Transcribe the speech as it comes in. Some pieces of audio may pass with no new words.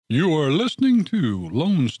You are listening to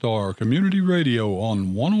Lone Star Community Radio on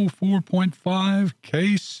 104.5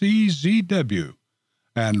 KCZW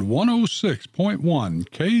and 106.1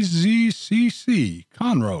 KZCC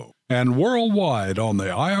Conroe and worldwide on the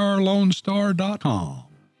irlonestar.com.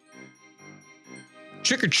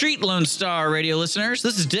 Trick or treat, Lone Star Radio listeners.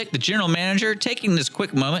 This is Dick, the general manager, taking this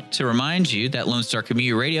quick moment to remind you that Lone Star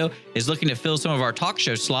Community Radio is looking to fill some of our talk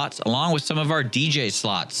show slots along with some of our DJ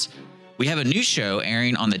slots. We have a new show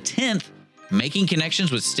airing on the 10th, Making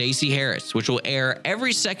Connections with Stacey Harris, which will air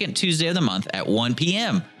every second Tuesday of the month at 1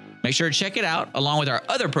 p.m. Make sure to check it out along with our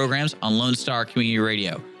other programs on Lone Star Community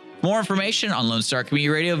Radio. For more information on Lone Star Community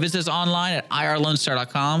Radio, visit us online at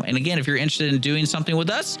irlonestar.com. And again, if you're interested in doing something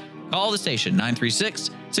with us, call the station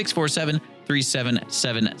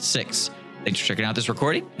 936-647-3776. Thanks for checking out this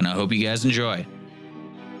recording, and I hope you guys enjoy.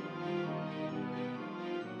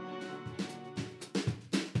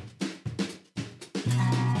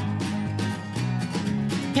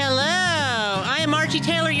 Hello, I am Margie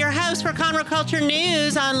Taylor, your host for Conroe Culture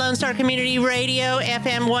News on Lone Star Community Radio,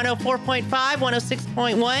 FM 104.5,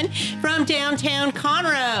 106.1 from downtown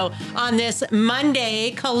Conroe on this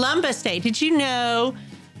Monday, Columbus Day. Did you know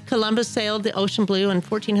Columbus sailed the ocean blue in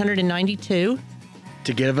 1492?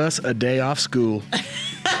 To give us a day off school.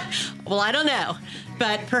 Well, I don't know,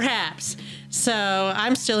 but perhaps. So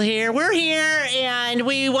I'm still here. We're here, and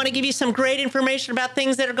we want to give you some great information about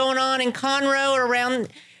things that are going on in Conroe or around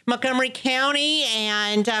Montgomery County,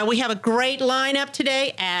 and we have a great lineup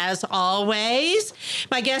today, as always.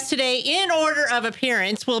 My guest today, in order of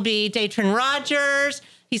appearance, will be Datron Rogers.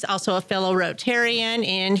 He's also a fellow Rotarian,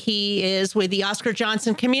 and he is with the Oscar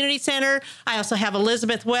Johnson Community Center. I also have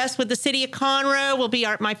Elizabeth West with the City of Conroe, will be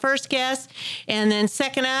my first guest. And then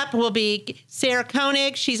second up will be Sarah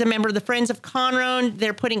Koenig. She's a member of the Friends of Conroe.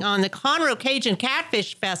 They're putting on the Conroe Cajun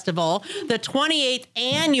Catfish Festival, the 28th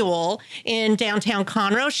annual in downtown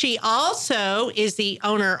Conroe. She also is the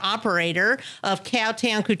owner-operator of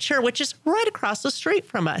Cowtown Couture, which is right across the street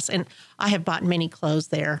from us. And I have bought many clothes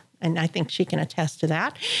there, and I think she can attest to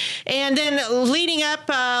that. And then leading up,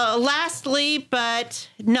 lastly, but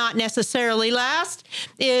not necessarily last,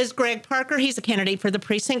 is Greg Parker. He's a candidate for the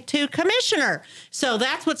Precinct 2 Commissioner. So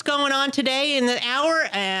that's what's going on today in the hour.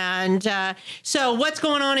 And so what's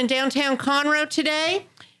going on in downtown Conroe today?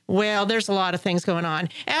 Well, there's a lot of things going on.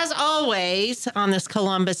 As always, on this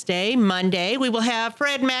Columbus Day, Monday, we will have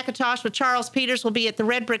Fred McIntosh with Charles Peters will be at the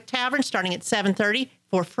Red Brick Tavern starting at 7:30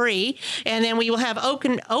 for free. And then we will have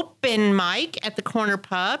open mic at the Corner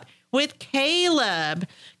Pub with Caleb.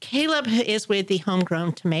 Caleb is with the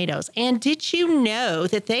Homegrown Tomatoes. And did you know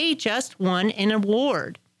that they just won an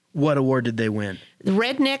award? What award did they win? The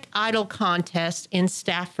Redneck Idol Contest in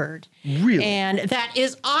Stafford. Really? And that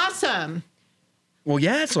is awesome. Well,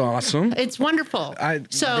 yeah, it's awesome. It's wonderful.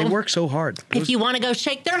 They work so hard. If you want to go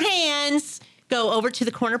shake their hands, go over to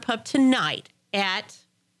the Corner Pub tonight at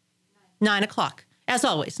 9 o'clock. As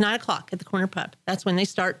always, 9 o'clock at the Corner Pub. That's when they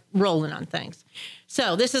start rolling on things.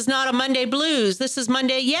 So this is not a Monday blues. This is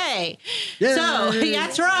Monday yay. Yay. So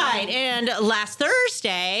that's right. And last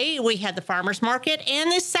Thursday, we had the farmer's market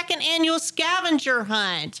and the second annual scavenger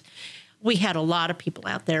hunt. We had a lot of people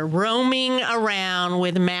out there roaming around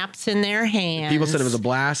with maps in their hands. People said it was a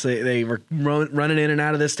blast. They were running in and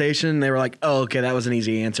out of this station. They were like, oh, okay, that was an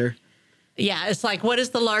easy answer. Yeah, it's like, what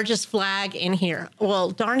is the largest flag in here?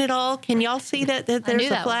 Well, darn it all. Can y'all see that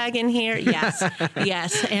there's a flag in here? Yes,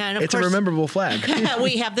 yes. And of course, a rememberable flag.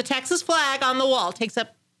 We have the Texas flag on the wall. It takes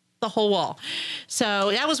up the whole wall.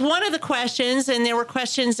 So that was one of the questions, and there were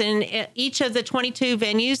questions in each of the 22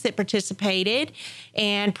 venues that participated,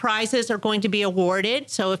 and prizes are going to be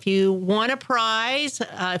awarded. So if you won a prize,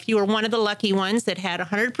 if you were one of the lucky ones that had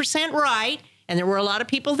 100% right, and there were a lot of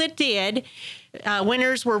people that did,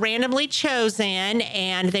 winners were randomly chosen,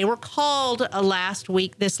 and they were called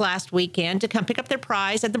this last weekend to come pick up their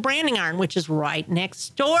prize at the Branding Iron, which is right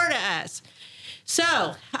next door to us.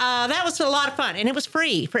 So that was a lot of fun, and it was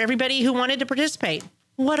free for everybody who wanted to participate.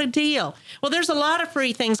 What a deal. Well, there's a lot of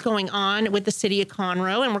free things going on with the City of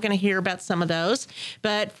Conroe, and we're going to hear about some of those.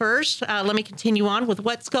 But first, let me continue on with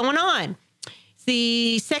what's going on.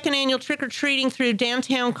 The second annual trick-or-treating through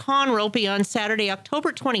downtown Conroe will be on Saturday,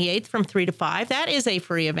 October 28th from 3 to 5. That is a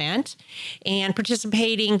free event, and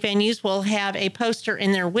participating venues will have a poster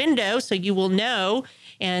in their window so you will know,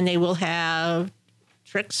 and they will have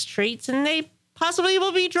tricks, treats, and they possibly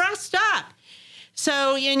will be dressed up.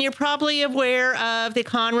 So, and you're probably aware of the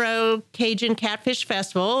Conroe Cajun Catfish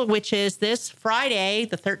Festival, which is this Friday,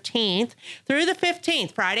 the 13th, through the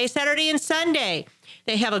 15th, Friday, Saturday, and Sunday.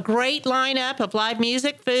 They have a great lineup of live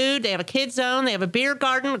music, food. They have a kids zone. They have a beer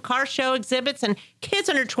garden, a car show, exhibits, and kids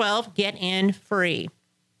under 12 get in free.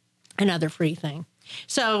 Another free thing.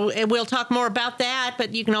 So we'll talk more about that,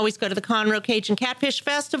 but you can always go to the Conroe Cajun Catfish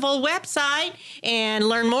Festival website and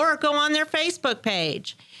learn more or go on their Facebook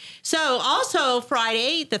page. So also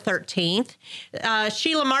Friday, the 13th,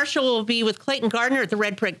 Sheila Marshall will be with Clayton Gardner at the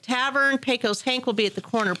Red Brick Tavern. Pecos Hank will be at the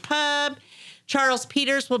Corner Pub. Charles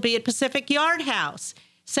Peters will be at Pacific Yard House.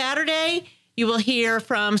 Saturday, you will hear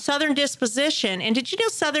from Southern Disposition. And did you know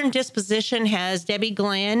Southern Disposition has Debbie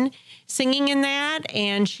Glenn singing in that?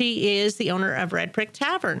 And she is the owner of Red Brick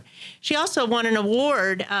Tavern. She also won an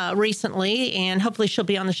award recently, and hopefully she'll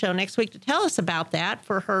be on the show next week to tell us about that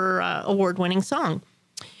for her award-winning song.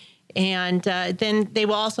 And then they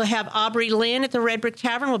will also have Aubrey Lynn at the Red Brick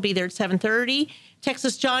Tavern. Will be there at 7:30.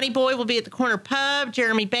 Texas Johnny Boy will be at the Corner Pub.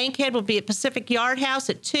 Jeremy Bankhead will be at Pacific Yard House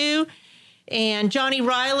at 2. And Johnny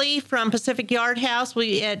Riley from Pacific Yard House will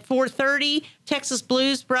be at 4:30. Texas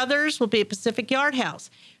Blues Brothers will be at Pacific Yard House.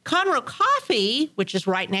 Conroe Coffee, which is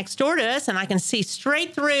right next door to us, and I can see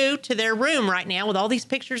straight through to their room right now with all these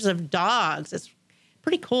pictures of dogs. It's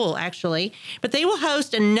pretty cool, actually. But they will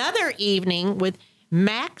host another evening with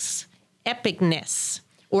Max Epicness,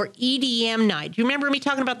 or EDM night. Do you remember me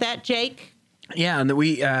talking about that, Jake? Yeah, and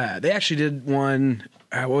they actually did one,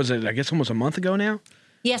 what was it, I guess almost a month ago now?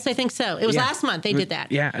 Yes, I think so. It was last month they did that.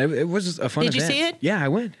 Yeah, it was a fun event. Did you see it? Yeah, I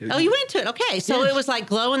went. Oh, you went to it. Okay, so it was like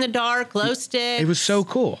glow-in-the-dark, glow sticks. It was so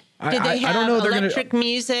cool. Did they have I don't know if they're electric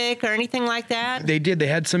music or anything like that? They did. They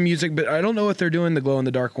had some music, but I don't know if they're doing the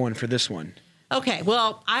glow-in-the-dark one for this one. Okay,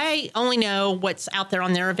 well, I only know what's out there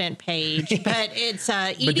on their event page, but it's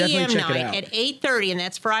EDM night at 8:30, and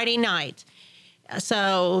that's Friday night.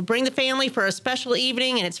 So bring the family for a special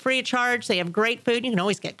evening, and it's free of charge. They have great food. You can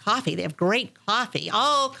always get coffee. They have great coffee,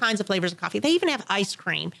 all kinds of flavors of coffee. They even have ice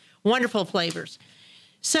cream, wonderful flavors.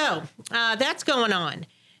 So that's going on.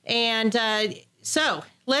 And so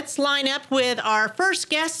let's line up with our first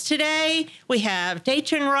guest today. We have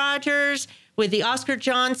Datron Rogers with the Oscar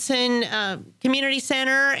Johnson Community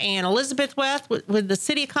Center and Elizabeth West with the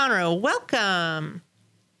City of Conroe. Welcome.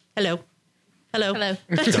 Hello. Hello. Hello.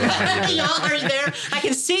 Y'all, are you there? I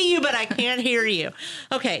can see you, but I can't hear you.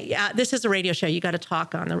 Okay, this is a radio show. You got to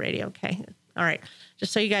talk on the radio, okay? All right,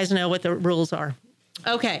 just so you guys know what the rules are.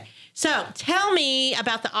 Okay, so tell me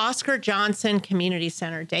about the Oscar Johnson Community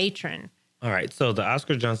Center, Datron. All right, so the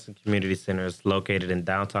Oscar Johnson Community Center is located in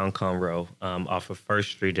downtown Conroe off of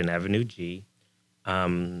 1st Street and Avenue G.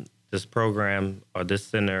 This program or this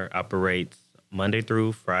center operates Monday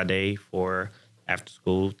through Friday for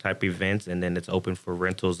after-school type events, and then it's open for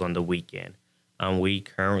rentals on the weekend. We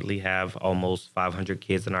currently have almost 500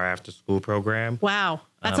 kids in our after-school program. Wow,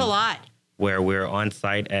 that's a lot. Where we're on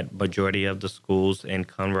site at majority of the schools in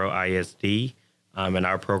Conroe ISD, and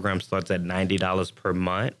our program starts at $90 per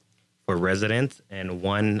month for residents and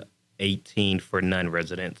 $118 for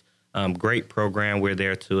non-residents. Great program. We're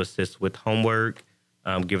there to assist with homework,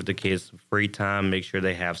 give the kids some free time, make sure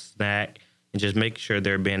they have snack, and just make sure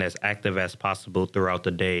they're being as active as possible throughout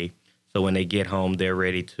the day. So when they get home, they're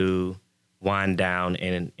ready to wind down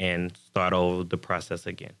and start over the process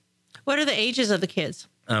again. What are the ages of the kids?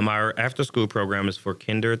 Our after-school program is for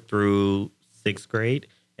kinder through 6th grade.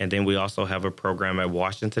 And then we also have a program at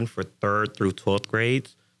Washington for 3rd through 12th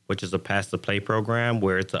grades, which is a pass-to-play program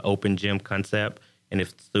where it's an open gym concept. And if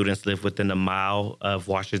students live within a mile of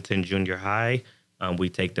Washington Junior High, we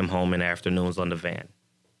take them home in the afternoons on the van.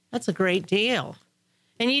 That's a great deal.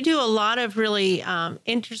 And you do a lot of really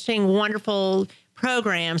interesting, wonderful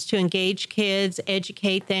programs to engage kids,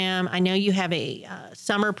 educate them. I know you have a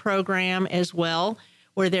summer program as well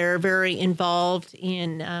where they're very involved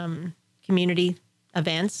in community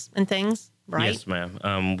events and things, right? Yes,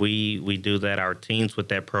 ma'am. We do that. Our teams with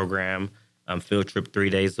that program field trip 3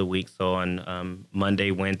 days a week. So on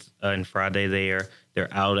Monday, Wednesday, and Friday they're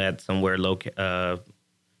out at somewhere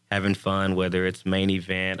having fun, whether it's main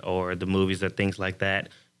event or the movies or things like that.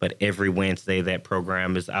 But every Wednesday, that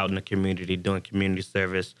program is out in the community doing community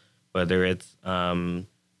service, whether it's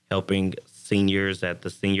helping seniors at the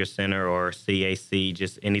senior center or CAC,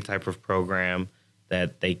 just any type of program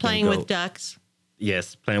that they can Playing with ducks.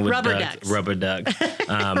 Yes, playing with ducks. Rubber ducks.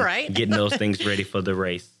 Right. Getting those things ready for the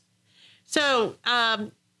race. So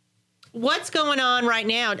what's going on right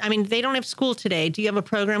now? I mean, they don't have school today. Do you have a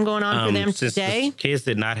program going on for them today? The kids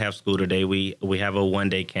did not have school today. We have a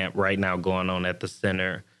one-day camp right now going on at the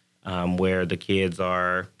center where the kids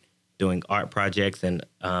are doing art projects. And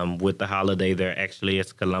with the holiday,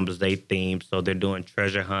 it's Columbus Day themed. So they're doing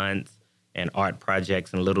treasure hunts and art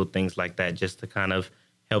projects and little things like that just to kind of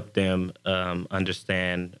help them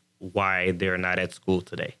understand why they're not at school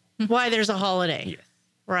today. Why there's a holiday. Yes.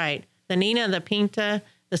 Right. The Nina, the Pinta,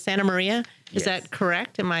 the Santa Maria. Is Yes. that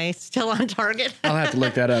correct? Am I still on target? I'll have to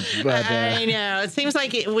look that up. But I know. It seems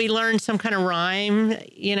like we learned some kind of rhyme,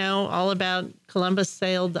 all about Columbus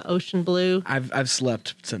sailed the ocean blue. I've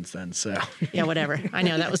slept since then, so Yeah, whatever. I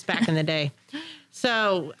know. That was back in the day.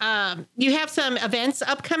 So you have some events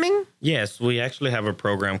upcoming? Yes, we actually have a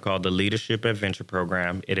program called the Leadership Adventure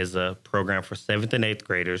Program. It is a program for 7th and 8th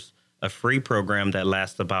graders, a free program that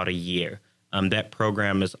lasts about a year. That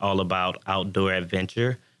program is all about outdoor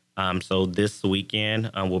adventure. So this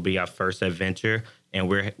weekend will be our first adventure, and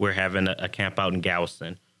we're having a camp out in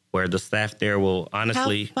Galveston, where the staff there will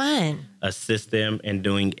honestly How fun. assist them in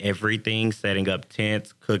doing everything, setting up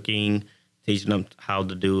tents, cooking, teaching them how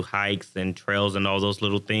to do hikes and trails and all those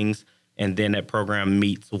little things. And then that program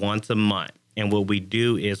meets once a month. And what we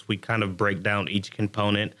do is we kind of break down each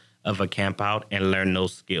component of a camp out and learn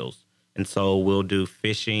those skills. And so we'll do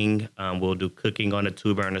fishing, we'll do cooking on a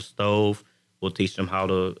 2-burner stove. We'll teach them how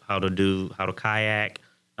to kayak.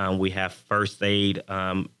 We have first aid,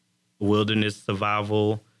 wilderness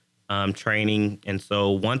survival training. And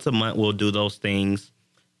so once a month, we'll do those things.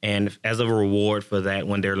 And as a reward for that,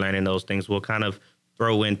 when they're learning those things, we'll kind of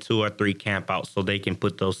throw in 2 or 3 campouts so they can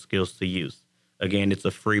put those skills to use. Again, it's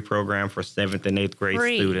a free program for 7th and 8th grade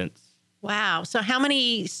Free. students. Wow. So how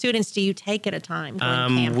many students do you take at a time going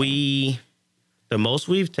camping? The most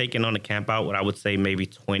we've taken on a camp out, what I would say maybe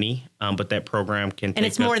 20, but that program can take And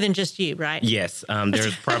it's more than just you, right? Yes,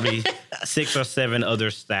 there's probably 6 or 7 other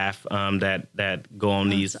staff that go on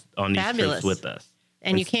these fabulous. trips with us.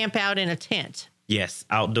 And you camp out in a tent. Yes,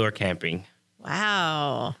 outdoor camping.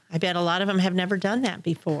 Wow. I bet a lot of them have never done that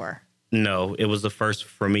before. No, it was the first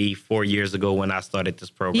for me 4 years ago when I started this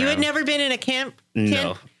program. You had never been in a camp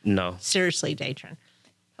tent? No. Seriously, Datron.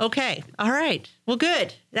 Okay. All right. Well,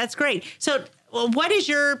 good. That's great. So what is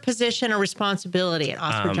your position or responsibility at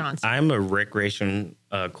Oscar Johnson? I'm a recreation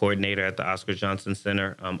coordinator at the Oscar Johnson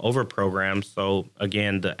Center over programs. So,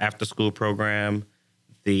 again, the after-school program,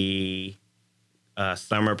 the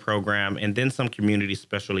summer program, and then some community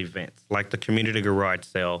special events, like the community garage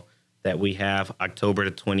sale that we have October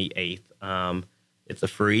the 28th. It's a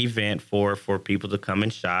free event for people to come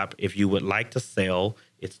and shop. If you would like to sell,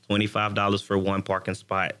 it's $25 for 1 parking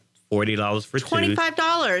spot, $40 for 2.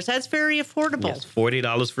 $25. That's very affordable. Yes,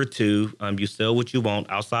 $40 for 2. You sell what you want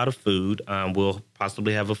outside of food. We'll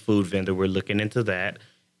possibly have a food vendor. We're looking into that.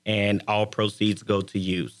 And all proceeds go to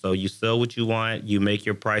you. So you sell what you want. You make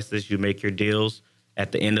your prices. You make your deals.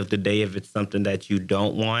 At the end of the day, if it's something that you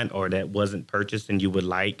don't want or that wasn't purchased and you would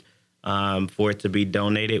like for it to be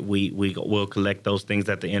donated, we'll collect those things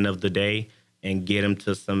at the end of the day and get them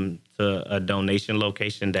to a donation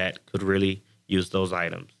location that could really use those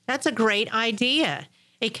items. That's a great idea.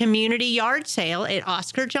 A community yard sale at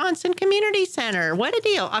Oscar Johnson Community Center. What a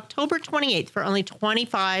deal. October 28th for only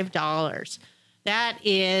 $25. That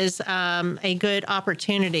is a good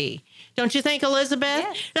opportunity. Don't you think, Elizabeth?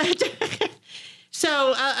 Yes.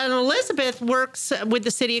 So Elizabeth works with the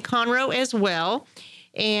city of Conroe as well.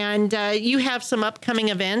 And you have some upcoming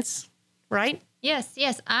events, right? Yes.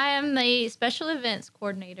 I am the special events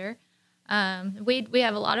coordinator. We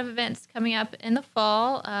have a lot of events coming up in the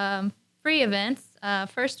fall, free events.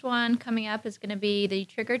 First one coming up is going to be the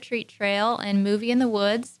Trick or Treat Trail and Movie in the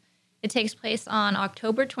Woods. It takes place on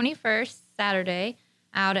October 21st, Saturday,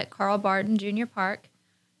 out at Carl Barton Jr. Park.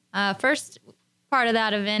 First part of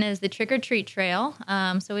that event is the Trick or Treat Trail.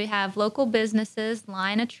 So we have local businesses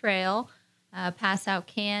line a trail, pass out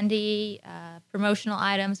candy, promotional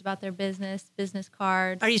items about their business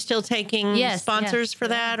cards. Are you still taking sponsors for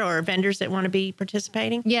that or vendors that want to be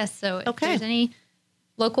participating? Yes. So if there's any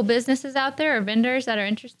local businesses out there or vendors that are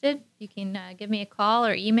interested, you can give me a call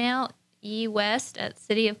or email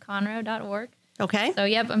ewest@cityofconroe.org. Okay. So,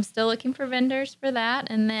 I'm still looking for vendors for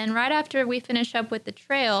that. And then right after we finish up with the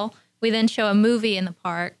trail, we then show a movie in the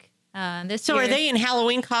park. Are they in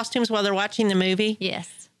Halloween costumes while they're watching the movie?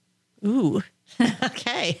 Yes. Ooh.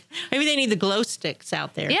 Okay. Maybe they need the glow sticks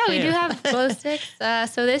out there. Yeah, we do have glow sticks.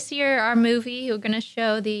 So this year, our movie, we're going to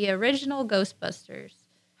show the original Ghostbusters.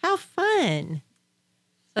 How fun.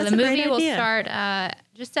 So the movie will start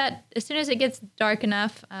just as soon as it gets dark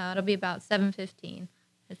enough. It'll be about 7:15.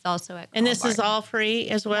 It's also at And this is all free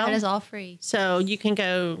as well? That is all free. So you can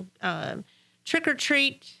go trick or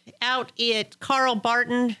treat out at Carl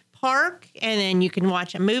Barton Park, and then you can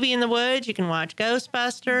watch a movie in the woods. You can watch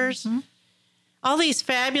Ghostbusters. Mm-hmm. All these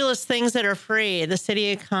fabulous things that are free in the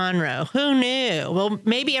city of Conroe. Who knew? Well,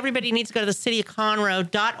 maybe everybody needs to go to the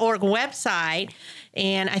cityofconroe.org website.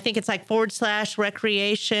 And I think it's like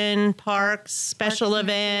 /recreation, parks, special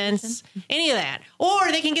events, any of that.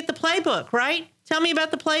 Or they can get the playbook, right? Tell me about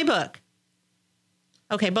the playbook.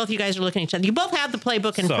 Okay, both of you guys are looking at each other. You both have the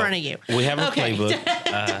playbook in front of you. We have a playbook.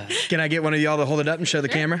 Can I get one of y'all to hold it up and show the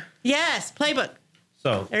camera? Yes, playbook.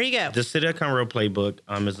 So there you go. The City of Conroe Playbook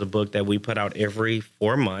is a book that we put out every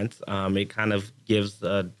 4 months. It kind of gives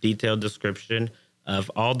a detailed description of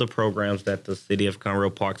all the programs that the City of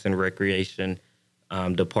Conroe Parks and Recreation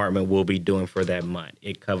Department will be doing for that month.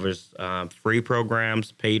 It covers free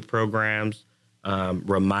programs, paid programs,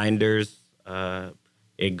 reminders.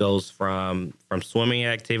 It goes from swimming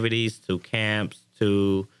activities to camps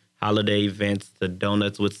to holiday events to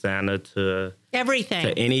Donuts with Santa to everything.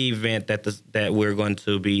 To any event that we're going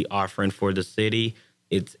to be offering for the city.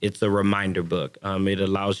 It's a reminder book. It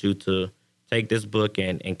allows you to take this book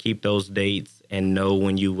and keep those dates and know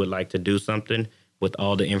when you would like to do something with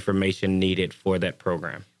all the information needed for that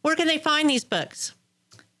program. Where can they find these books?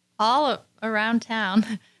 All around town.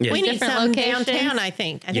 Yes. We need Different some locations. downtown, I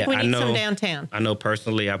think. I think we need some downtown. I know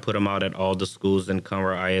personally I put them out at all the schools in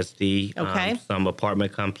Conroe ISD, Okay. Some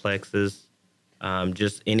apartment complexes,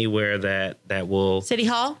 just anywhere that will... City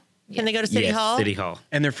Hall? Can they go to City Hall? City Hall.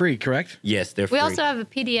 And they're free, correct? Yes, they're free. We also have a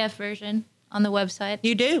PDF version on the website.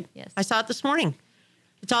 You do? Yes. I saw it this morning.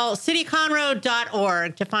 It's all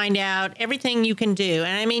cityconroe.org to find out everything you can do.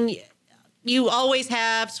 And I mean, you always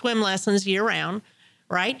have swim lessons year round,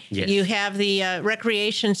 right? Yes. You have the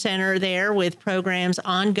recreation center there with programs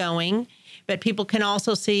ongoing, but people can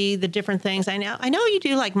also see the different things. I know you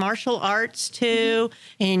do like martial arts too,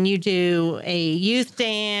 and you do a youth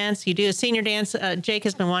dance, you do a senior dance. Jake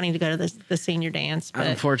has been wanting to go to the senior dance, but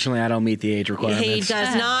Unfortunately, I don't meet the age requirements. he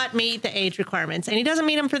does not meet the age requirements, and he doesn't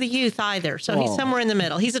meet them for the youth either. So he's Oh. somewhere in the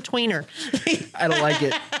middle. He's a tweener. I don't like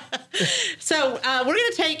it. So we're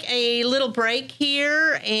going to take a little break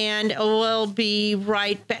here, and we'll be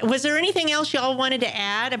right back. Was there anything else y'all wanted to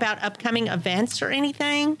add about upcoming events or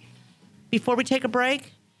anything before we take a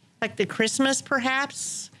break? Like the Christmas,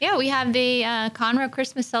 perhaps? Yeah, we have the Conroe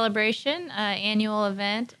Christmas Celebration annual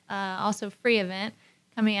event, also free event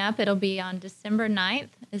coming up. It'll be on December 9th.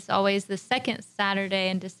 It's always the second Saturday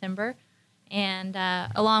in December. And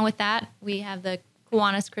along with that, we have the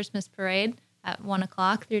Kiwanis Christmas Parade at 1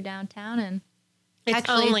 o'clock through downtown. And It's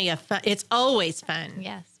it's always fun.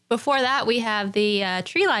 yes, before that, we have the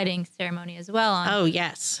tree lighting ceremony as well Oh,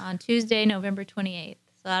 yes. on Tuesday, November 28th.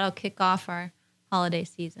 So that'll kick off our holiday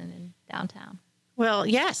season in downtown. Well,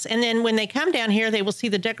 yes. And then when they come down here, they will see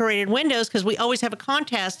the decorated windows because we always have a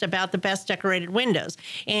contest about the best decorated windows.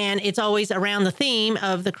 And it's always around the theme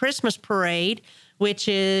of the Christmas parade, which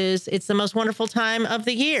is it's the most wonderful time of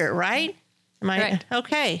the year, right? Am I Correct.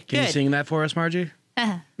 okay? Can you Good. sing that for us, Margie?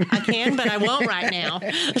 I can, but I won't right now.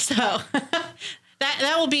 So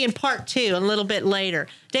that will be in part 2 a little bit later.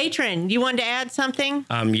 Datron, you wanted to add something?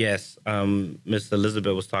 Yes. Miss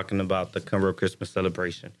Elizabeth was talking about the Conroe Christmas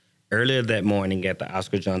celebration. Earlier that morning at the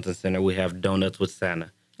Oscar Johnson Center, we have Donuts with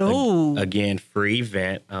Santa. Oh. Again, free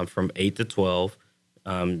event from 8 to 12.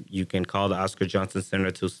 You can call the Oscar Johnson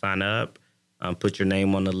Center to sign up, put your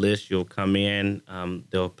name on the list. You'll come in.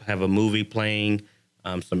 They'll have a movie playing,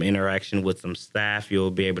 some interaction with some staff.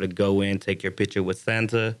 You'll be able to go in, take your picture with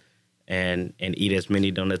Santa, and eat as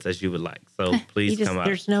many donuts as you would like. So please come out.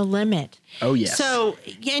 There's no limit. Oh, yes. So,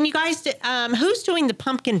 and you guys, who's doing the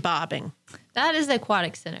pumpkin bobbing? That is the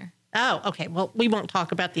Aquatic Center. Oh, okay. Well, we won't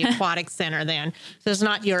talk about the aquatic center then. So it's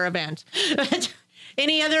not your event.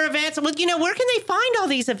 Any other events? Well, where can they find all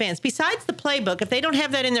these events besides the playbook? If they don't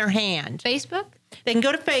have that in their hand, Facebook? they can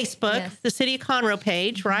go to Facebook, Yes. the City of Conroe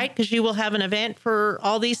page, right? Because you will have an event for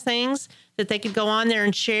all these things that they could go on there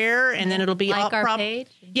and share, and then it'll be Like all our page.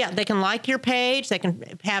 Yeah, they can like your page. They can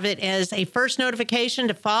have it as a first notification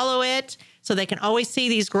to follow it, so they can always see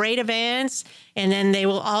these great events. And then they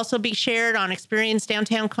will also be shared on Experience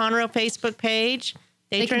Downtown Conroe Facebook page.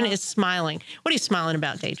 Datron is smiling. What are you smiling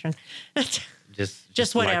about, Datron?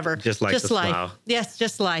 Just whatever. Just like the life. smile. Yes,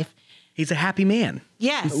 just life. He's a happy man.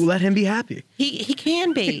 Yes. Let him be happy. He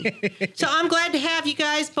can be. So I'm glad to have you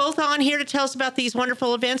guys both on here to tell us about these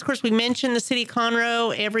wonderful events. Of course, we mention the City of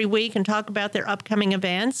Conroe every week and talk about their upcoming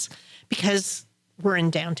events because we're in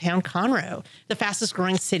downtown Conroe, the fastest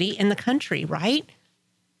growing city in the country, right?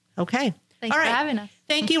 Okay. Thanks All for right. having us.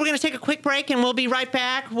 Thank you. We're going to take a quick break and we'll be right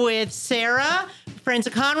back with Sarah, Friends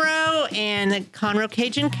of Conroe, and the Conroe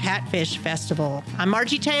Cajun Catfish Festival. I'm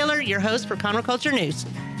Margie Taylor, your host for Conroe Culture News.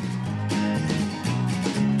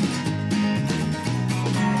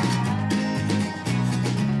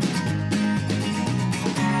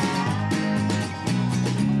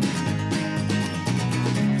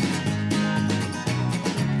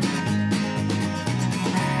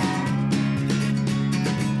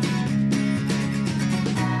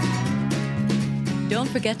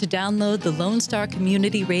 forget to download the Lone Star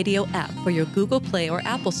Community Radio app for your Google Play or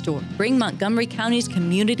Apple Store. Bring Montgomery County's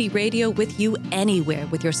community radio with you anywhere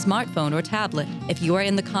with your smartphone or tablet. If you are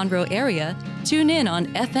in the Conroe area, tune in on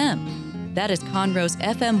FM. That is Conroe's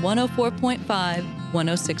FM 104.5,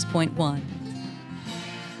 106.1.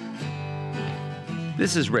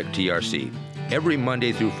 This is Rick TRC. Every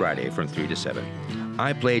Monday through Friday from 3 to 7,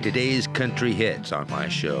 I play today's country hits on my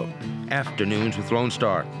show, Afternoons with Lone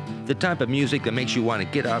Star. The type of music that makes you want to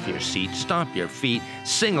get off your seat, stomp your feet,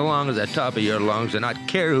 sing along at the top of your lungs, and not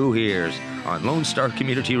care who hears on Lone Star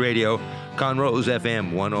Community Radio, Conroe's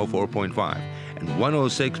FM 104.5 and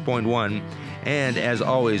 106.1, and as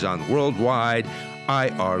always on worldwide,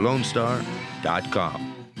 irlonestar.com.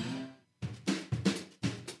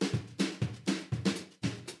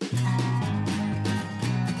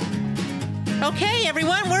 Okay,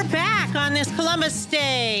 everyone, we're back on this Columbus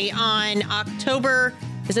Day on October,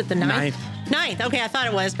 is it the 9th? 9th. Okay, I thought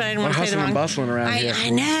it was, but I didn't want to say the hustling wrong. and bustling around here. I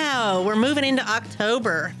know. We're moving into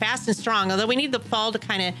October, fast and strong, although we need the fall to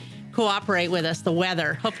kind of cooperate with us, the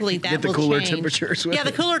weather. Hopefully that Get the will cooler change. temperatures with Yeah, the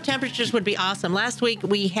it. cooler temperatures would be awesome. Last week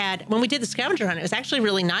we had, when we did the scavenger hunt, it was actually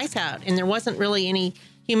really nice out, and there wasn't really any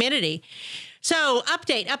humidity. So,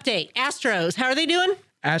 update. Astros, how are they doing?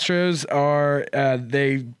 Astros are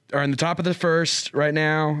they are in the top of the first right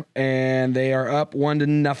now, and they are up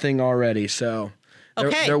 1-0 already. So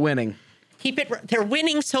they're winning. Keep it. They're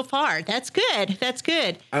winning so far. That's good.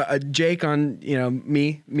 Jake on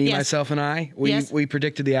me, Yes. myself, and I. Yes. We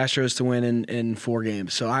predicted the Astros to win in 4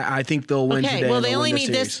 games. So I think they'll win Okay. today. Well, and they they'll only win the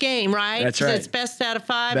need this series. game, right? That's So right. it's best out of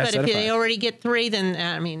 5. Best but out if of they 5. already get 3, then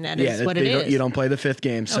that is what it you is. don't play the 5th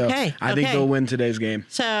game. So Okay, I think okay. they'll win today's game.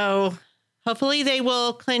 So hopefully they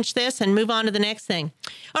will clinch this and move on to the next thing.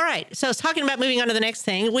 All right. So talking about moving on to the next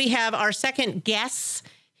thing, we have our second guests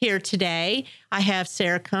here today. I have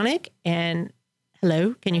Sarah Koenig and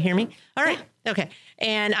hello, can you hear me? All right. Okay.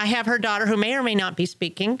 And I have her daughter who may or may not be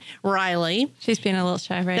speaking, Riley. She's being a little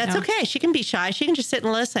shy right now. That's okay. She can be shy. She can just sit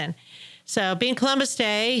and listen. So being Columbus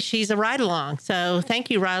Day, she's a ride along. So thank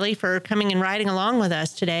you, Riley, for coming and riding along with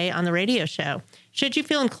us today on the radio show. Should you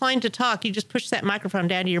feel inclined to talk, you just push that microphone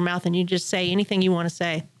down to your mouth and you just say anything you want to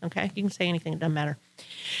say. Okay? You can say anything. It doesn't matter.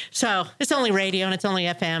 So it's only radio and it's only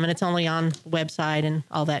FM and it's only on the website and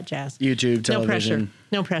all that jazz. YouTube, television.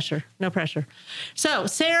 No pressure. So,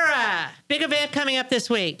 Sarah, big event coming up this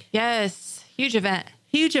week. Yes, huge event.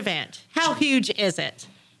 Huge event. How huge is it?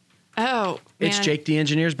 Oh, It's man. Jake the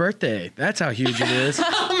Engineer's birthday. That's how huge it is.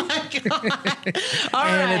 Oh my God. All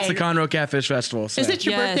and right. it's the Conroe Catfish Festival. So. Is it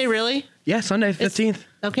your Yes. birthday, really? Yeah, Sunday 15th.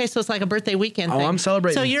 Okay, so it's like a birthday weekend Oh, thing. I'm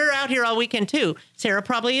celebrating. So you're out here all weekend too. Sarah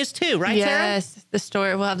probably is too, right, Sarah? Yes, the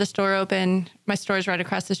store. We'll have the store open. My store is right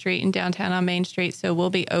across the street in downtown on Main Street, so we'll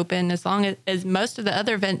be open as long as most of the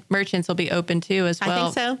other merchants will be open too as I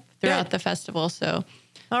well. think so. Throughout Good. the festival. So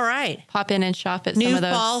All right. pop in and shop at New some of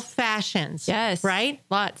those. fall fashions. Yes, Right?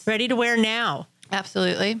 lots. Ready to wear now.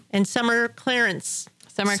 Absolutely. And summer clearance.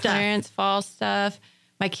 Summer stuff. clearance, fall stuff.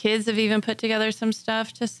 My kids have even put together some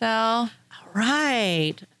stuff to sell. All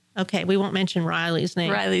right. Okay, we won't mention Riley's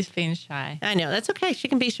name. Riley's being shy. I know. That's okay. She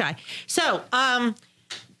can be shy. So,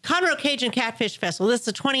 Conroe Cajun Catfish Festival. This is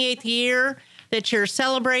the 28th year that you're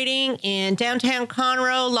celebrating in downtown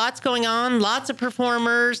Conroe. Lots going on, lots of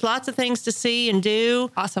performers, lots of things to see and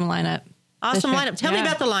do. Awesome lineup. Awesome This year. lineup. Tell me Yeah.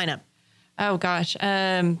 about the lineup. Oh gosh.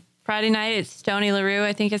 Friday night it's Stoney LaRue,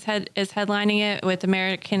 I think is headlining it with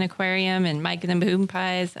American Aquarium and Mike and the Boom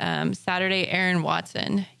Pies. Saturday, Aaron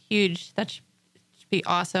Watson. Huge. That should be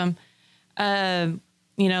awesome.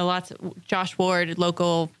 Lots of Josh Ward,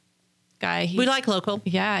 local guy. We like local.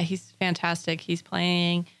 Yeah, he's fantastic. He's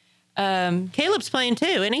playing. Caleb's playing too,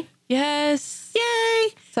 isn't he? Yes.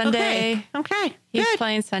 Yay! Sunday. Okay. He's Good.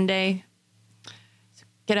 playing Sunday. So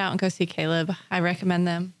get out and go see Caleb. I recommend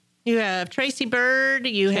them. You have Tracy Bird.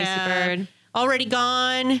 You Tracy have Bird. Already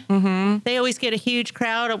Gone. Mm-hmm. They always get a huge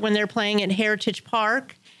crowd when they're playing at Heritage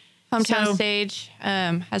Park. Hometown So- Stage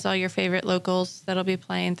has all your favorite locals that'll be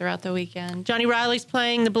playing throughout the weekend. Johnny Riley's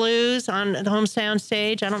playing the blues on the hometown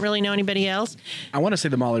stage. I don't really know anybody else. I want to say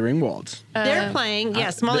the Molly Ringwalds. They're playing.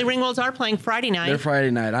 Yes, Molly Ringwalds are playing Friday night. They're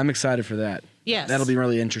Friday night. I'm excited for that. Yes. That'll be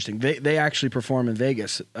really interesting. They actually perform in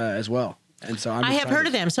Vegas as well. And so I'm I have excited. heard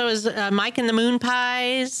of them. So is Mike and the Moon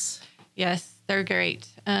Pies. Yes, they're great.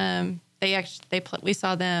 We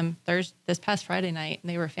saw them this past Friday night, and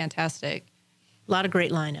they were fantastic. A lot of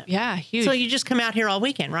great lineup. Yeah, huge. So you just come out here all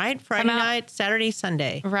weekend, right? Friday Come out. night, Saturday,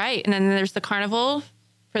 Sunday. Right, and then there's the carnival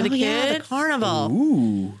for the Oh, kids. yeah, the carnival.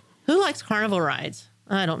 Ooh. Who likes carnival rides?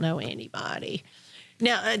 I don't know anybody.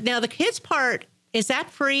 Now the kids part, is that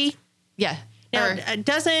free? Yeah. Now, Or-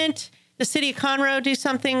 doesn't the city of Conroe do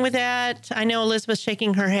something with that? I know Elizabeth's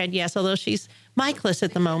shaking her head yes, although she's micless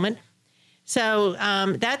at the moment. So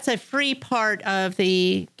that's a free part of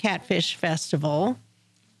the Catfish Festival,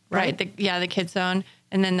 right? The Kids Zone.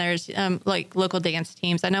 And then there's like local dance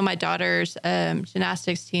teams. I know my daughter's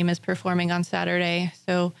gymnastics team is performing on Saturday.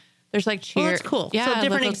 So there's like cheer. Well, that's cool. Yeah, so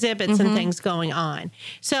different local exhibits and things going on.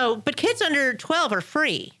 So, but kids under 12 are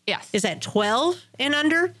free. Yes. Is that 12 and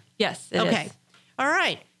under? Yes, it Okay. is. All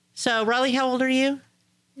right. So, Riley, how old are you?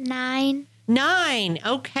 9. 9.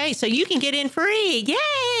 Okay. So you can get in free.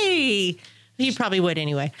 Yay. You probably would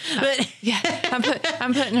anyway. But Yeah,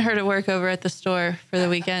 I'm putting her to work over at the store for the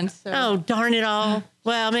weekend. So. oh, darn it all.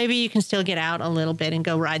 Well, maybe you can still get out a little bit and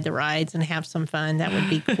go ride the rides and have some fun. That would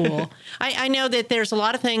be cool. I know that there's a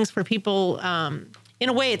lot of things for people. In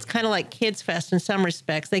a way, it's kind of like Kids Fest in some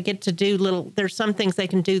respects. They get to do there's some things they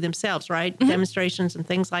can do themselves, right? Demonstrations and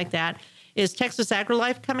things like that. Is Texas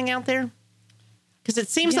AgriLife coming out there? Because it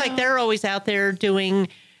seems like they're always out there doing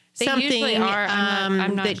They something usually are.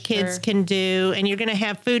 I'm not that kids sure. can do. And you're going to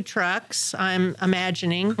have food trucks, I'm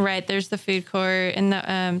imagining. Right, there's the food court,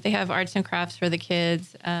 and they have arts and crafts for the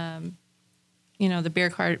kids. The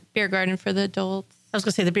beer garden for the adults. I was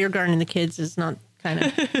going to say the beer garden and the kids is not kind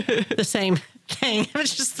of the same thing. I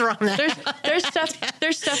was just throwing that out.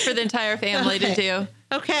 There's stuff for the entire family to do.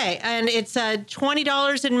 Okay, and it's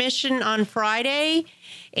 $20 admission on Friday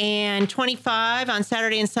and $25 on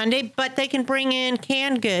Saturday and Sunday, but they can bring in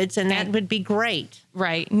canned goods, and that would be great.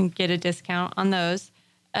 Right, and get a discount on those.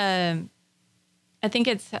 I think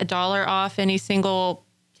it's $1 off any single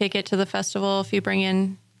ticket to the festival if you bring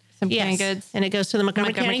in some canned goods. And it goes to the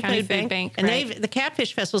Montgomery County Food Bank. And right. the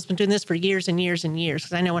Catfish Festival's been doing this for years and years and years,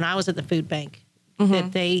 because I know when I was at the food bank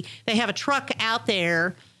that they have a truck out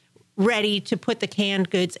there ready to put the canned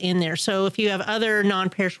goods in there. So if you have other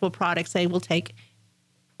non-perishable products, they will take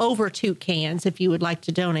over 2 cans if you would like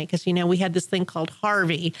to donate. Because, we had this thing called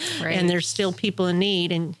Harvey, Right. and there's still people in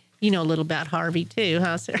need. And you know a little about Harvey, too,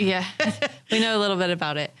 huh, Sarah? Yeah, we know a little bit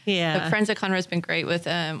about it. Yeah. But Friends of Conroe has been great with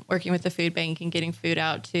working with the food bank and getting food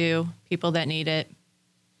out to people that need it.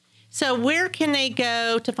 So where can they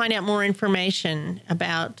go to find out more information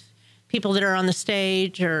about people that are on the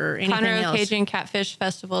stage or anything else?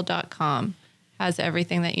 ConroeCajunCatfishFestival.com has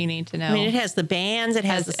everything that you need to know. I mean, it has the bands, it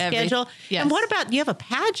has the schedule. Yes. And what about, you have a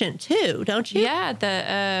pageant too, don't you? Yeah,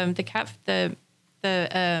 the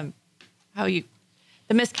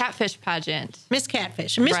Miss Catfish pageant. Miss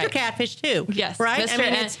Catfish. And Mr. Right. Catfish too. Yes, Right?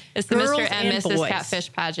 it's the girls Mr. and Mrs. boys.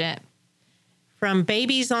 Catfish pageant. From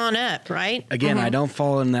babies on up, right? Again, I don't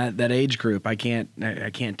fall in that age group. I can't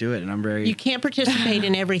do it, and I'm very. You can't participate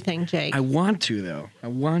in everything, Jake. I want to though. I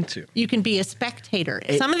want to. You can be a spectator.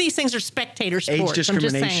 Some of these things are spectator sports. Age I'm just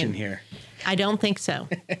discrimination saying. here. I don't think so.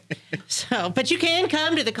 But you can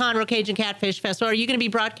come to the Conroe Cajun Catfish Festival. Are you going to be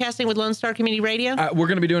broadcasting with Lone Star Community Radio? We're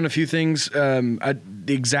going to be doing a few things.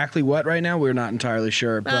 Exactly what right now, we're not entirely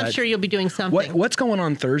sure. But I'm sure you'll be doing something. what's going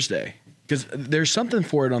on Thursday? Because there's something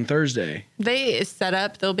for it on Thursday. They set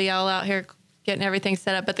up. They'll be all out here getting everything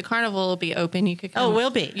set up. But the carnival will be open. You could come. Oh,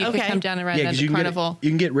 will be. You Okay. could come down and ride at 'cause the you can carnival. you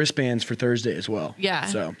can get wristbands for Thursday as well. Yeah.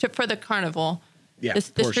 So For the carnival. yeah, The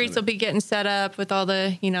portion streets of will it. be getting set up with all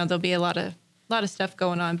the. There'll be a lot of stuff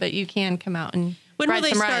going on. But you can come out and When ride will they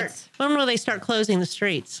some start? rides. When will they start closing the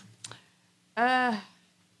streets? Don't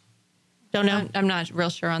know. I'm not real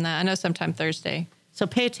sure on that. I know sometime Thursday. So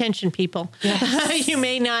pay attention, people. You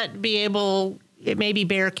may not be able. It may be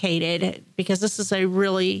barricaded because this is a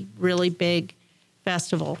really, really big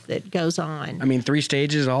festival that goes on. I mean, 3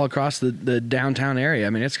 stages all across the downtown area. I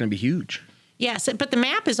mean, it's going to be huge. Yes, but the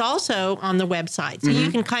map is also on the website, so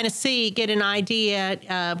you can kind of get an idea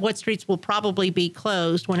of what streets will probably be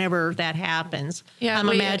closed whenever that happens. Yeah, I'm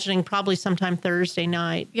we- imagining probably sometime Thursday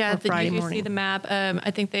night Yeah, or Friday you can morning. see the map.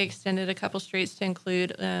 I think they extended a couple streets to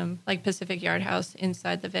include like Pacific Yard House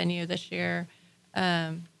inside the venue this year.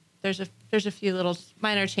 There's a few little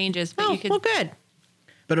minor changes, but Oh, you could well, good.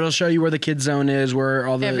 But it'll show you where the kids zone is, where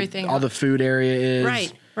all the food area is.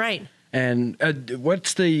 Right, right. And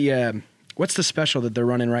what's the special that they're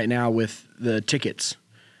running right now with the tickets?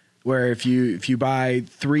 Where if you buy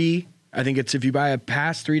 3, I think it's if you buy a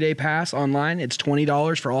 3-day pass online, it's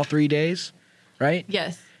 $20 for all 3 days, right?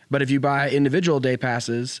 Yes. But if you buy individual day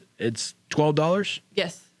passes, it's $12.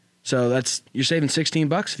 Yes. So you're saving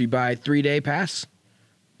 $16 if you buy a 3-day pass.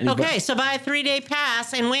 And you Okay, so buy a 3-day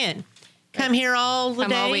pass and win. Come here all the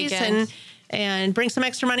Come all days weekend. and bring some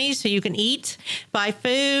extra money so you can eat, buy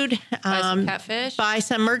food, Buy some catfish. buy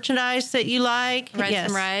some merchandise that you like. Ride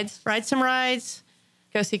some rides. Ride some rides,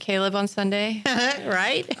 Go see Caleb on Sunday.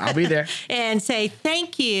 right? I'll be there. And say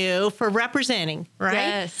thank you for representing, right?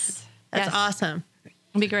 Yes. That's Yes. awesome.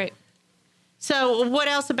 It'll be great. So what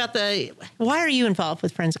else about why are you involved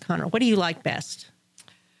with Friends of Conroe? What do you like best?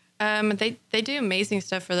 They do amazing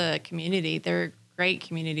stuff for the community. They're great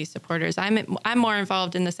community supporters. I'm more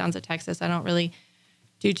involved in the Sounds of Texas. I don't really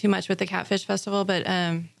do too much with the Catfish Festival, but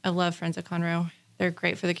I love Friends of Conroe. They're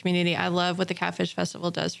great for the community. I love what the Catfish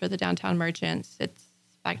Festival does for the downtown merchants.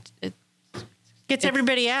 Gets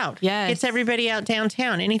everybody out. Yes. Gets everybody out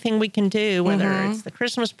downtown. Anything we can do, whether it's the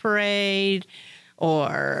Christmas parade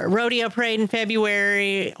or rodeo parade in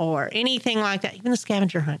February or anything like that, even the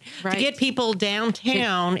scavenger hunt, to Right. get people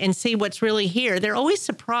downtown and see what's really here. They're always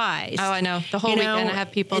surprised. Oh, I know. The whole weekend I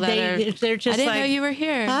have people that they're just I didn't like, know you were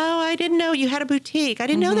here. oh, I didn't know you had a boutique. I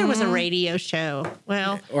didn't know there was a radio show.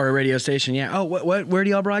 Well, Or a radio station, yeah. Oh, where do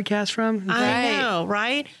y'all broadcast from? I Right. know,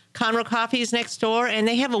 right? Conroe Coffee is next door, and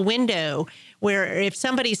they have a window where if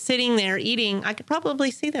somebody's sitting there eating, I could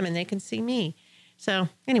probably see them and they can see me. So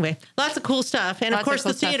anyway, lots of cool stuff. And of Lots of course,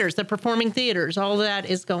 cool the stuff. theaters, the performing theaters, all that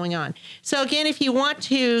is going on. So again, if you want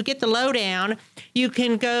to get the lowdown, you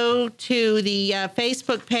can go to the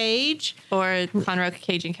Facebook page. Or Conroe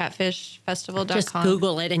Cajun Catfish Festival.com. Just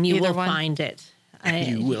Google it and you Either will one. find it.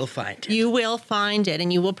 You will find it. You will find it,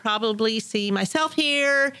 and you will probably see myself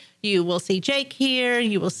here. You will see Jake here.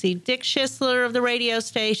 You will see Dick Schisler of the radio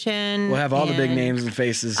station. We'll have all the big and- names and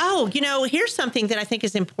faces. Oh, here's something that I think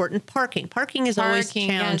is important. Parking. Parking is always Parking,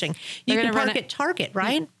 yes. challenging. They're You can gonna run park it- at Target,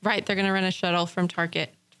 right? Right. They're going to run a shuttle from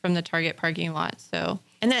the Target parking lot. So,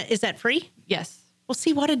 And is that free? yes. Well,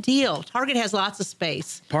 see, what a deal. Target has lots of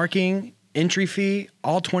space. Parking, entry fee,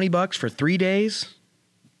 all $20 for 3 days.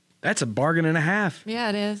 That's a bargain and a half. Yeah,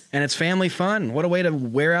 it is. And it's family fun. What a way to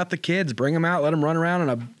wear out the kids. Bring them out, let them run around in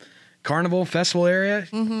a carnival festival area.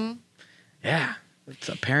 Mm-hmm. Yeah, it's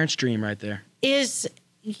a parent's dream right there. Is,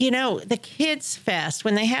 the Kids Fest,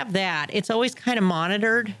 when they have that, it's always kind of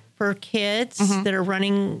monitored for kids that are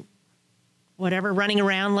running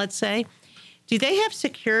around, let's say. Do they have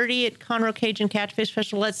security at Conroe Cajun Catfish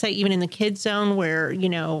Festival, let's say even in the kids zone where,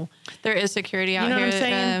 There is security out You know what here. I'm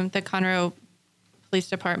saying? The Conroe Police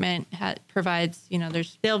Department provides,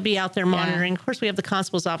 there's they'll be out there monitoring. Of course, we have the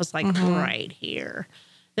constable's office right here.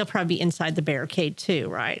 They'll probably be inside the barricade too,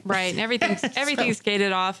 right? right, and everything's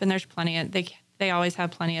gated off, and there's plenty of they always have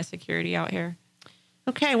plenty of security out here.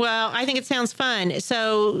 Okay, well, I think it sounds fun.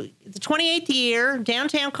 So the 28th year,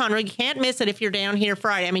 downtown Conroe, you can't miss it if you're down here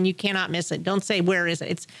Friday. I mean, you cannot miss it. Don't say, where is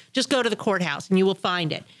it? Just go to the courthouse and you will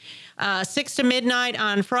find it. 6 to midnight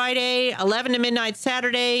on Friday, 11 to midnight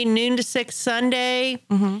Saturday, noon to 6 Sunday.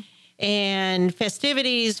 And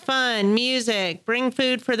festivities, fun, music, bring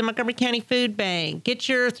food for the Montgomery County Food Bank. Get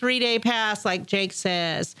your 3-day pass, like Jake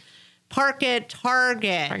says. Park at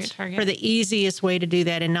Target, Target. for the easiest way to do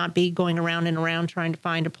that and not be going around and around trying to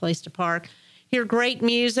find a place to park. Hear great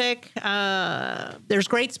music. There's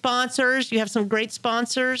great sponsors. You have some great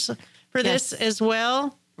sponsors for this Yes. as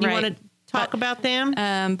well. You Right. want to talk about them?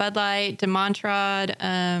 Bud Light,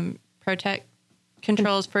 DeMontrod, Protect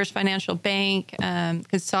Controls, First Financial Bank,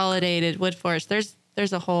 Consolidated, Woodforest.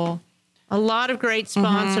 There's a whole A lot of great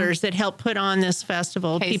sponsors that help put on this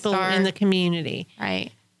festival, people K-Star. in the community.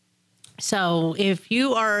 right. So if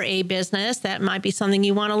you are a business, that might be something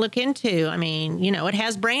you want to look into. I mean, it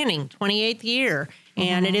has branding, 28th year,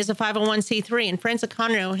 and it is a 501c3. And Friends of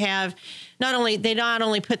Conroe have not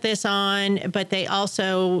only put this on, but they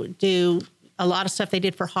also do a lot of stuff they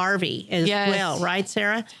did for Harvey as Yes. well, right,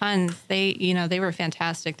 Sarah? Tons. They were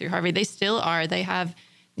fantastic through Harvey. They still are. They have,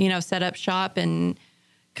 set up shop and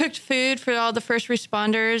cooked food for all the first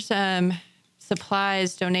responders,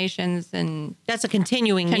 supplies, donations, and That's a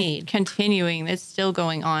continuing need. continuing. It's still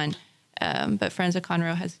going on. But Friends of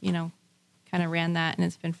Conroe has, kind of ran that, and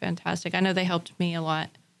it's been fantastic. I know they helped me a lot.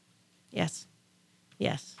 Yes.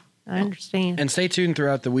 I understand. And stay tuned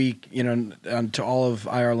throughout the week, to all of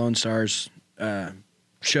IR Lone Star's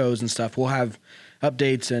shows and stuff. We'll have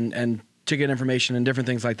updates and ticket information and different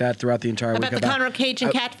things like that throughout the entire About week. the Conroe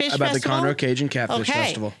Cajun Catfish about Festival? the Conroe Cajun Catfish Okay.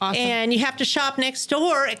 Festival. Awesome. And you have to shop next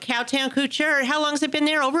door at Cowtown Couture. How long has it been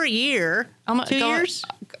there? Over a year? 2 years?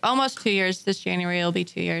 Almost 2 years. This January it'll be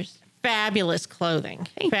 2 years. Fabulous clothing.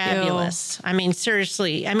 Thank you. Fabulous. I mean,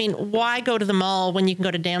 seriously. I mean, why go to the mall when you can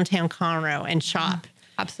go to downtown Conroe and shop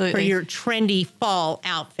Absolutely. for your trendy fall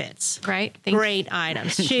outfits? Right. Thanks. Great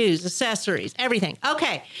items, shoes, accessories, everything.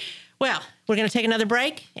 Okay. Well, we're going to take another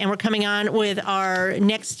break, and we're coming on with our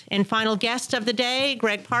next and final guest of the day,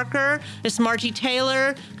 Greg Parker. This is Margie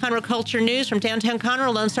Taylor, Conroe Culture News from downtown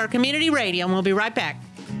Conroe, Lone Star Community Radio, and we'll be right back.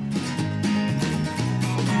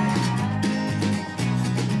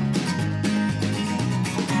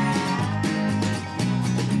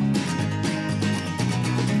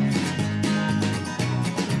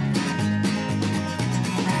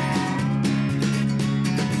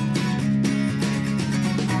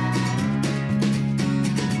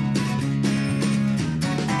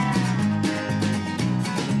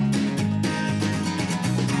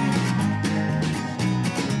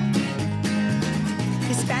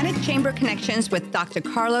 Hispanic Chamber Connections with Dr.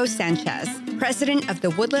 Carlos Sanchez, president of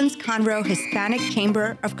the Woodlands Conroe Hispanic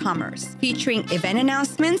Chamber of Commerce, featuring event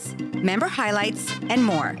announcements, member highlights, and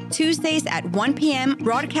more. Tuesdays at 1 p.m.,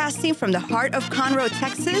 broadcasting from the heart of Conroe,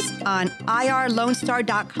 Texas on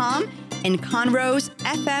irlonestar.com and Conroe's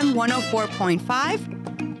FM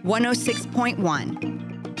 104.5,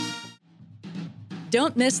 106.1.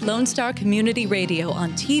 Don't miss Lone Star Community Radio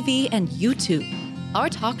on TV and YouTube. Our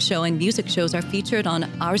talk show and music shows are featured on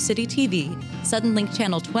Our City TV, Suddenlink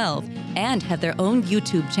Channel 12, and have their own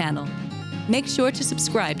YouTube channel. Make sure to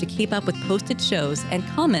subscribe to keep up with posted shows and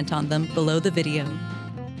comment on them below the video.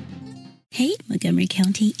 Hey, Montgomery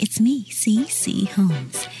County, it's me, C.C.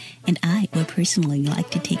 Holmes. And I would personally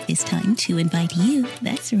like to take this time to invite you,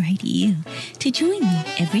 that's right, you, to join me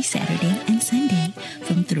every Saturday and Sunday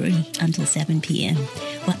from 3 until 7 p.m.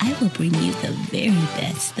 where I will bring you the very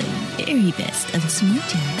best of smooth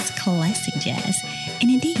jazz, classic jazz,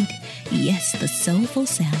 and indeed, yes, the soulful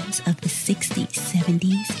sounds of the 60s,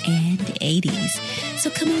 70s, and 80s.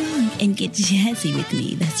 So come along and get jazzy with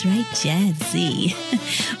me. That's right, jazzy.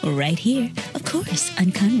 Right here, of course,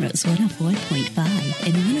 on Conroe's 104.5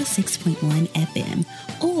 and 106.1 FM,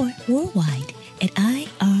 or worldwide at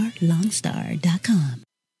irlonestar.com.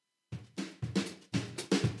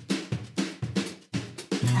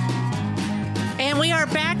 And we are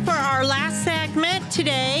back for our last segment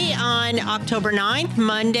today on October 9th,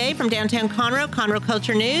 Monday, from downtown Conroe, Conroe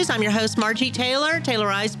Culture News. I'm your host, Margie Taylor,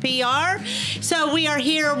 Taylorized PR. So we are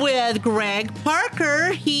here with Greg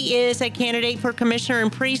Parker. He is a candidate for commissioner in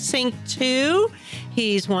Precinct 2.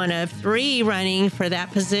 He's one of 3 running for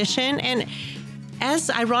that position. And as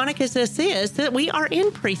ironic as this is, that we are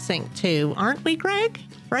in Precinct 2, aren't we, Greg,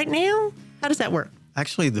 right now? How does that work?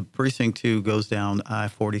 Actually, the Precinct 2 goes down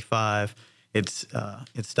I-45. It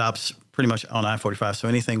stops pretty much on I-45. So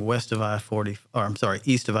anything west of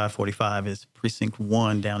east of I-45 is Precinct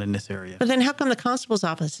 1 down in this area. But then how come the constable's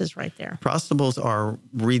office is right there? Constables are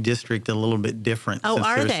redistricted a little bit different. Oh, since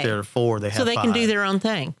are there are 4, they have 5. So they can do their own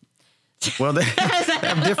thing. Well, they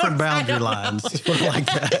have different boundary lines. Let's put it like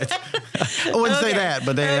that. I wouldn't say that,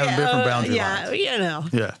 but they have different boundary lines. Yeah, you know.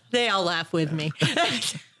 Yeah. They all laugh with me.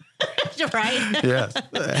 Right? Yes.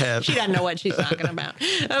 She doesn't know what she's talking about.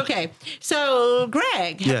 Okay. So,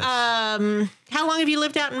 Greg, yes. How long have you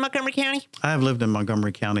lived out in Montgomery County? I have lived in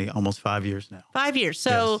Montgomery County almost 5 years now. 5 years.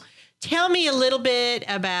 So, yes. Tell me a little bit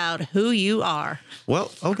about who you are.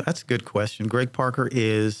 Well, okay, that's a good question. Greg Parker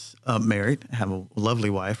is married. I have a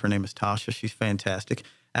lovely wife. Her name is Tasha. She's fantastic.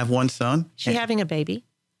 I have one son. Is she having a baby?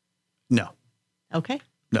 No. Okay.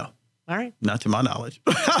 No. All right. Not to my knowledge.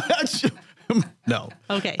 No.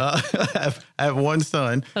 Okay. I have one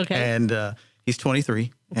son. Okay. And he's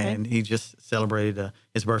 23, okay. and he just celebrated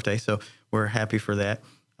his birthday, so we're happy for that.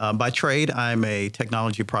 By trade, I'm a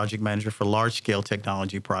technology project manager for large-scale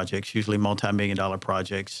technology projects, usually multi-million-dollar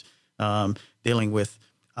projects, dealing with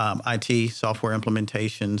IT, software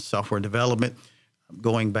implementation, software development,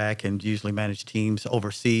 going back and usually manage teams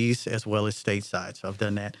overseas as well as stateside. So I've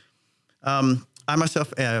done that. I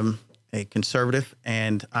myself am a conservative,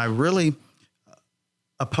 and I really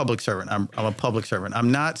a public servant. I'm a public servant.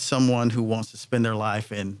 I'm not someone who wants to spend their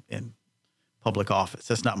life in public office.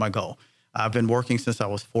 That's not my goal. I've been working since I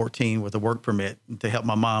was 14 with a work permit to help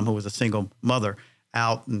my mom, who was a single mother,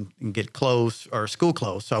 out and get clothes or school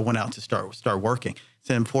clothes. So I went out to start working.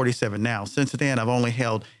 So I'm 47 now. Since then, I've only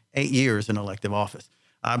held 8 years in elective office.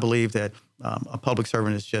 I believe that a public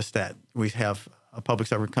servant is just that. We have a public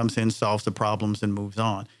servant comes in, solves the problems, and moves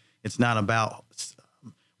on. It's not about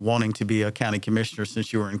wanting to be a county commissioner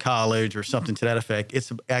since you were in college or something to that effect.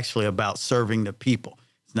 It's actually about serving the people.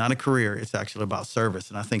 It's not a career. It's actually about service,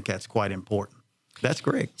 and I think that's quite important. That's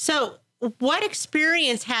great. So what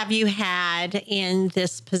experience have you had in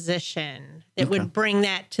this position that would bring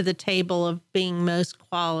that to the table of being most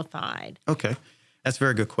qualified? Okay. That's a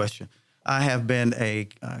very good question. I have been a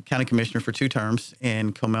county commissioner for 2 terms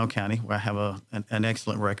in Comal County, where I have an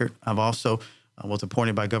excellent record. I've also was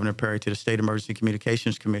appointed by Governor Perry to the State Emergency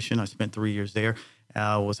Communications Commission. I spent 3 years there.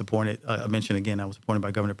 I was appointed, I mentioned again, I was appointed by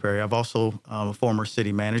Governor Perry. I've also a former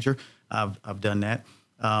city manager. I've done that.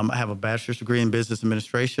 I have a bachelor's degree in business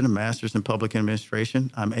administration, a master's in public administration.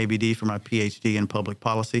 I'm ABD for my PhD in public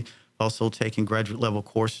policy. Also taking graduate level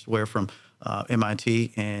courseware from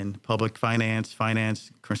MIT in public finance,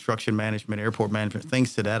 construction management, airport management,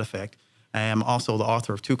 things to that effect. I am also the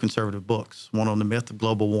author of 2 conservative books, one on the myth of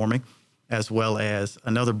global warming, as well as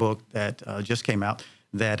another book that just came out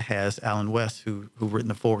that has Alan West, who written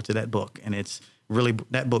the foreword to that book. And it's really,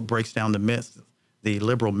 that book breaks down the myths, the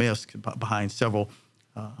liberal myths behind several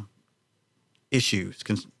issues,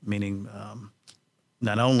 meaning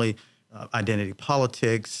not only identity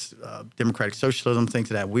politics, democratic socialism,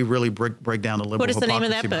 things like that. We really break down the liberal What is the name of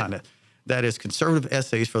that hypocrisy book? behind it. That is Conservative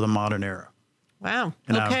Essays for the Modern Era. Wow.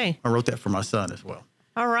 And Okay. I wrote that for my son as well.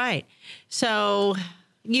 All right. So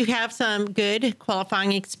you have some good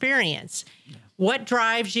qualifying experience. What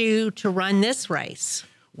drives you to run this race?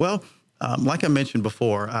 Well, like I mentioned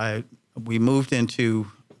before, we moved into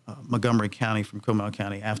Montgomery County from Comal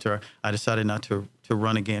County after I decided not to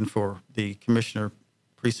run again for the Commissioner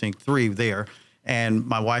Precinct 3 there. And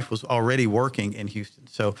my wife was already working in Houston.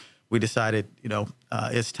 So we decided,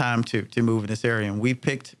 it's time to move in this area. And we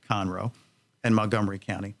picked Conroe and Montgomery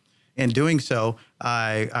County. In doing so,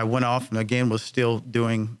 I went off and again was still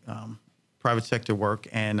doing private sector work,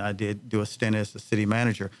 and I did do a stint as the city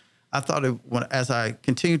manager. I thought as I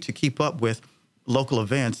continued to keep up with local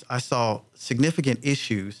events, I saw significant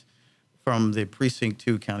issues from the Precinct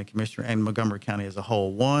 2 County Commissioner and Montgomery County as a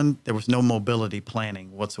whole. One, there was no mobility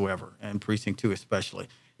planning whatsoever, and Precinct 2 especially.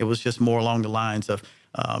 It was just more along the lines of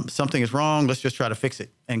something is wrong, let's just try to fix it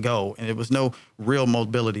and go. And it was no real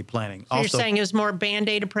mobility planning. So you're saying it was more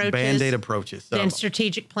Band-Aid approaches? Band-Aid approaches. Than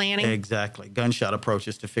strategic planning? Exactly. Gunshot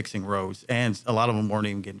approaches to fixing roads. And a lot of them weren't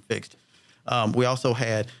even getting fixed. We also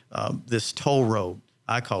had this toll road.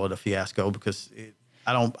 I call it a fiasco because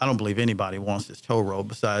I don't believe anybody wants this toll road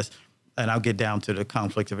besides, and I'll get down to the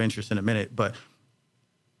conflict of interest in a minute, but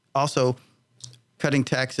also cutting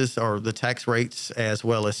taxes or the tax rates as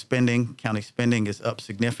well as spending. County spending is up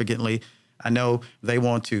significantly. I know they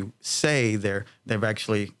want to say they've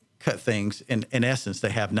actually cut things. In essence,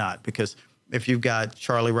 they have not, because if you've got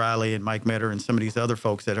Charlie Riley and Mike Metter and some of these other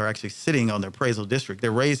folks that are actually sitting on the appraisal district,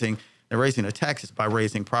 they're raising the taxes by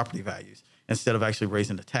raising property values instead of actually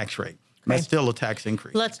raising the tax rate. Okay. That's still a tax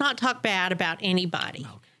increase. Let's not talk bad about anybody.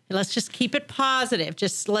 Okay. Let's just keep it positive.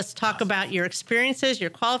 Just let's talk about your experiences, your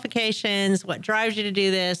qualifications, what drives you to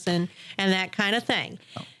do this, and that kind of thing.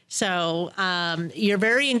 Oh. So you're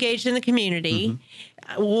very engaged in the community.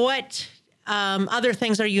 Mm-hmm. What other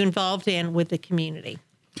things are you involved in with the community?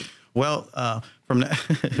 Well, from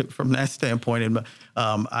that standpoint,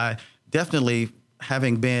 I definitely,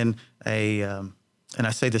 having been and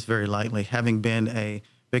I say this very lightly, having been a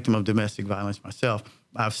victim of domestic violence myself,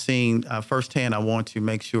 I've seen firsthand. I want to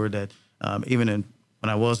make sure that when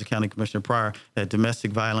I was a county commissioner prior, that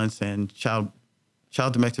domestic violence and child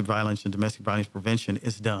domestic violence and domestic violence prevention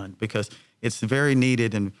is done, because it's very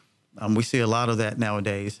needed, and we see a lot of that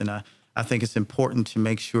nowadays. And I think it's important to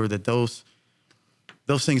make sure that those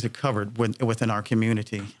things are covered within our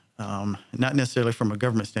community, not necessarily from a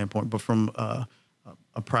government standpoint, but from a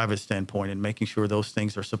private standpoint, and making sure those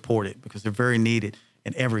things are supported, because they're very needed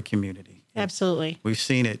in every community. Absolutely. We've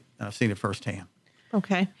seen it. I've seen it firsthand.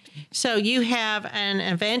 Okay. So you have an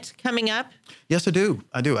event coming up? Yes, I do.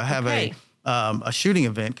 I have a shooting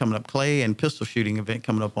event coming up, clay and pistol shooting event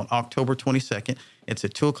coming up on October 22nd. It's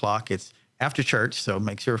at 2 o'clock. It's after church, so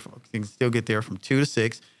make sure folks can still get there from 2 to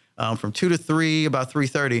 6. From 2 to 3, about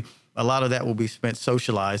 3:30, a lot of that will be spent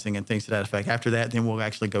socializing and things to that effect. After that, then we'll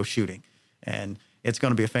actually go shooting. And it's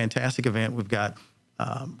going to be a fantastic event. We've got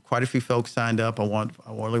quite a few folks signed up. I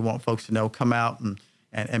really want folks to know, come out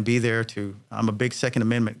and be there I'm a big Second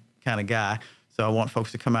Amendment kind of guy, so I want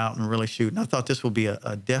folks to come out and really shoot. And I thought this will be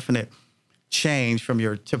a definite change from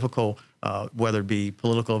your typical, whether it be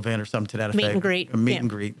political event or something to that effect. Meet and greet. A meet and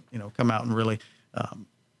greet, come out and really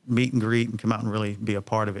meet and greet and come out and really be a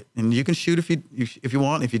part of it. And you can shoot if you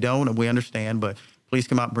want. If you don't, and we understand, but please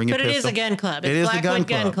come out and bring your pistol. But it is a gun club. It is the Blackwood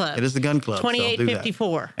Gun Club. It is the gun club.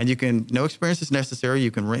 2854. So and no experience is necessary.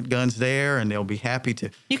 You can rent guns there, and they'll be happy to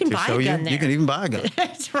You can buy show a gun you. there. You can even buy a gun.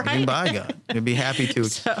 That's right. You can buy a gun. They'll be happy to.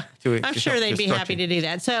 I'm sure they'd be happy to do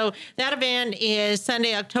that. So that event is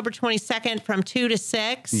Sunday, October 22nd from 2 to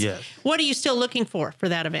 6. Yes. What are you still looking for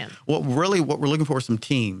that event? What we're looking for is some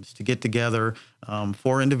teams to get together,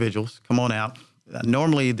 4 individuals. Come on out.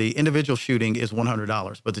 Normally, the individual shooting is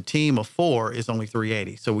 $100, but the team of 4 is only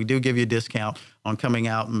 $380. So we do give you a discount on coming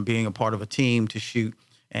out and being a part of a team to shoot.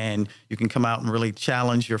 And you can come out and really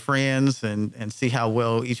challenge your friends and see how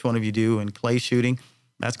well each one of you do in clay shooting.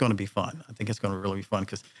 That's going to be fun. I think it's going to really be fun,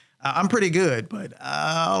 because I'm pretty good, but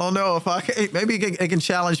I don't know if I can. Maybe it can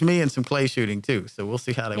challenge me in some clay shooting too. So we'll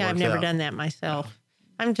see how that works out. I've never done that myself.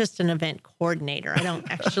 I'm just an event coordinator. I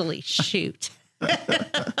don't actually shoot.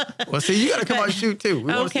 Well, see, you got to come out and shoot too.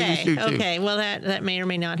 We want to see you shoot too. Okay. Well, that may or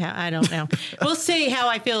may not have. I don't know. We'll see how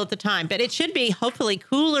I feel at the time. But it should be hopefully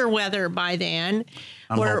cooler weather by then.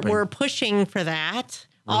 We're pushing for that.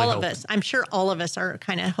 Really all of us. I'm sure all of us are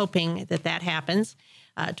kind of hoping that happens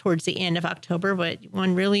towards the end of October. But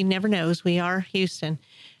one really never knows. We are Houston.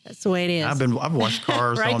 That's the way it is. I've watched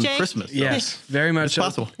cars Right, on Jake? Christmas. So Yes, very much it's so.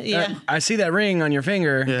 possible. Yeah. I see that ring on your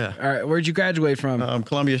finger. Yeah. All right, where'd you graduate from?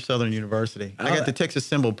 Columbia Southern University. I got the Texas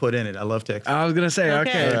symbol put in it. I love Texas. I was gonna say,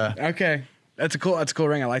 Okay. okay. That's a cool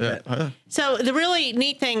ring. I like that. So the really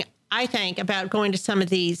neat thing, I think, about going to some of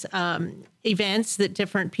these events that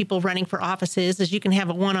different people running for offices is you can have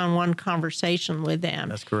a one-on-one conversation with them.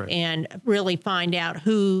 That's correct. And really find out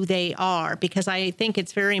who they are, because I think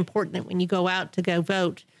it's very important that when you go out to go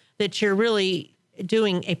vote, that you're really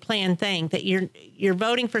doing a planned thing, that you're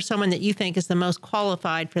voting for someone that you think is the most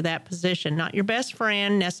qualified for that position, not your best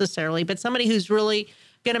friend necessarily, but somebody who's really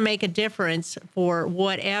going to make a difference for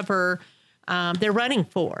whatever they're running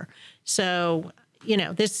for. So,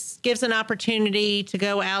 this gives an opportunity to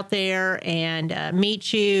go out there and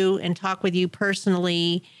meet you and talk with you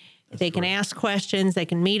personally. They can ask questions. They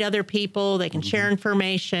can meet other people. They can share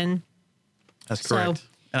information. That's correct.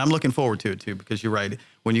 And I'm looking forward to it, too, because you're right.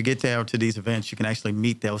 When you get down to these events, you can actually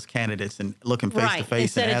meet those candidates and look them face to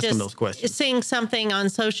face and ask them those questions. Seeing something on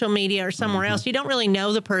social media or somewhere else, you don't really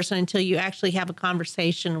know the person until you actually have a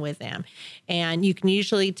conversation with them. And you can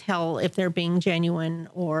usually tell if they're being genuine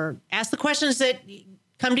or ask the questions that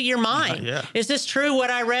come to your mind. Yeah. Is this true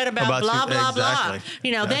what I read about blah, blah, exactly.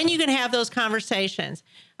 blah? Then you can have those conversations.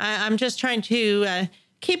 I'm just trying to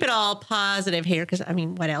keep it all positive here because,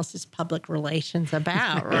 what else is public relations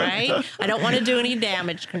about, right? I don't want to do any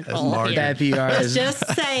damage control here. Bad PR is. Just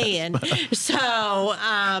saying. So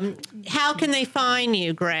how can they find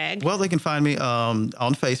you, Greg? Well, they can find me on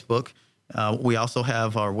Facebook. We also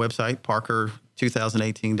have our website,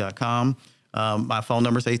 parker2018.com. My phone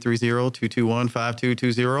number is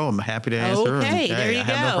 830-221-5220. I'm happy to answer. Okay, there you I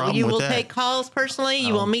have no go. problem You with will that. take calls personally.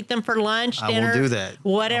 You will meet them for lunch, I will dinner. do that.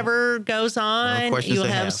 Whatever goes on. questions You'll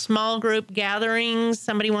they have have. small group gatherings.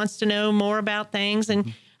 Somebody wants to know more about things.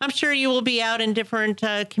 And I'm sure you will be out in different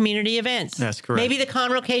community events. That's correct. Maybe the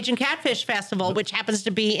Conroe Cajun Catfish Festival, which happens to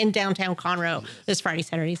be in downtown Conroe this Friday,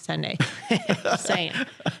 Saturday, Sunday. Saying.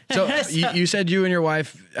 So you said you and your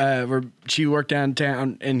wife she worked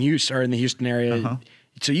downtown in Houston or in the Houston area.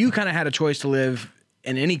 So you kind of had a choice to live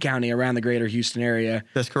in any county around the greater Houston area.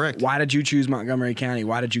 That's correct. Why did you choose Montgomery County?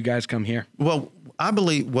 Why did you guys come here? Well, I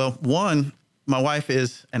believe, one, my wife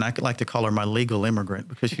is, and I like to call her my legal immigrant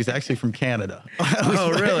because she's actually from Canada.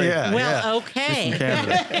 Oh, really? Yeah. Well, okay. She's from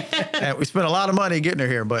Canada. And we spent a lot of money getting her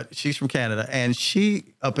here, but she's from Canada. And she,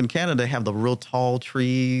 up in Canada, have the real tall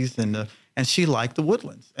trees, and she liked the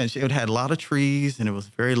woodlands. And it had a lot of trees, and it was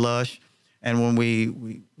very lush. And when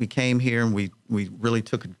we came here and we really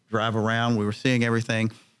took a drive around, we were seeing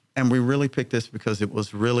everything. And we really picked this because it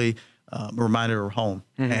was really reminded her of home.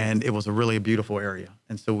 And it was a really beautiful area.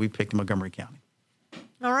 And so we picked Montgomery County.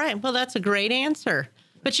 All right. Well, that's a great answer.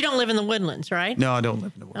 But you don't live in the woodlands, right? No, I don't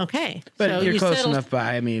live in the woodlands. Okay. But so you're you close settled, enough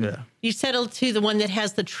by. You settled to the one that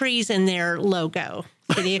has the trees in their logo,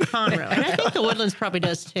 City of Conroe. And I think the woodlands probably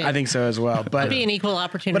does too. I think so as well. But Be an equal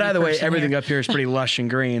opportunity. But either way, person everything here. up here is pretty lush and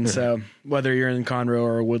green. So whether you're in Conroe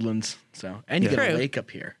or Woodlands, and you get True. a lake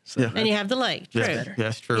up here. So And you have the lake. True. Yeah,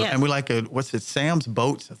 that's true. Yes. And we like what's it? Sam's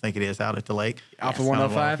Boats, I think it is, out at the lake. Alpha It's kind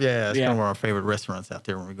of 105? Yeah, it's Yeah. one of our favorite restaurants out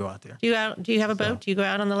there when we go out there. Do you have a boat? Do you go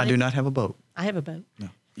out on the lake? I do not have a boat. I have a boat.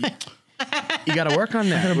 you got to work on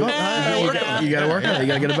that. You got to work on it. You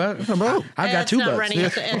got to get a boat. I've got That's two not boats. running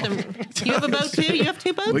at the, you have a boat too? You have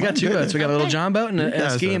two boats? We got two boats. We got a little John boat and a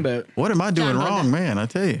Guys, skiing boat. What am I doing John boat. wrong, man? I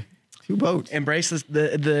tell you. 2 boats. Embrace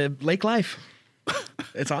the lake life.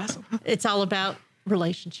 It's awesome. It's all about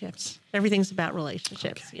relationships. Everything's about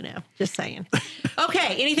relationships, just saying.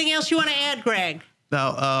 Okay. Anything else you want to add, Greg?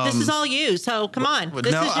 Now, This is all you. So come on.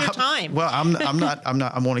 This is your time. Well, I'm not.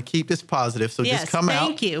 I want to keep this positive. So Yes, just come out.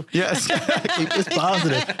 thank you. Yes, keep this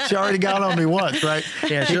positive. She already got on me once, right?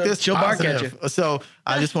 Yeah, Keep this she'll bark at positive. So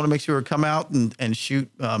I just want to make sure to come out and shoot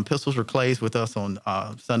pistols or clays with us on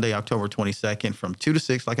Sunday, October 22nd, from 2 to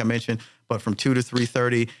 6, like I mentioned. But from 2 to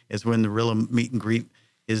 3:30 is when the real meet and greet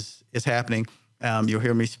is happening. You'll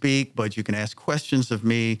hear me speak, but you can ask questions of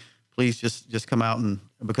me. Please just come out, and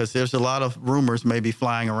because there's a lot of rumors maybe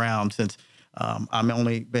flying around since I've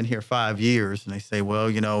only been here 5 years, and they say, well,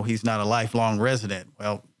 he's not a lifelong resident.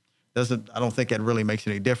 Well, I don't think that really makes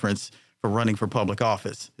any difference for running for public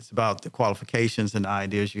office. It's about the qualifications and the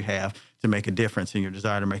ideas you have to make a difference and your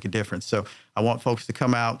desire to make a difference. So I want folks to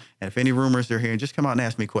come out, and if any rumors are here, just come out and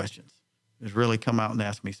ask me questions. Just really come out and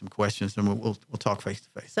ask me some questions, and we'll talk face to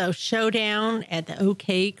face. So showdown at the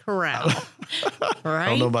OK Corral. Right? I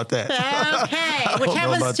don't know about that. Okay. Which don't know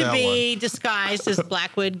happens about to that be disguised as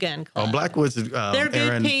Blackwood Gun Club. Blackwood's They're good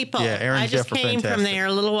Aaron, people. Yeah, Aaron I and just Jeff are came from fantastic. there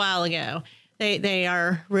a little while ago. They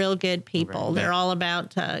are real good people. They're all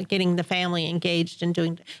about getting the family engaged and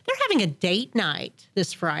doing. They're having a date night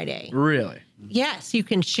this Friday. Really? Yes, you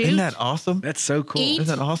can shoot. Isn't that awesome? That's so cool. Eat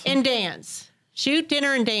Isn't that awesome? and dance. Shoot,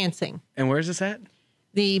 dinner, and dancing. And where's this at?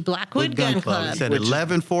 The Blackwood Gun Club. It's at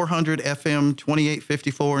 11400 FM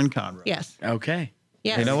 2854 in Conroe. Yes. Okay.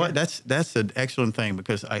 Yes. You know what? That's an excellent thing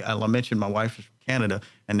because I mentioned my wife is from Canada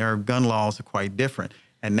and their gun laws are quite different.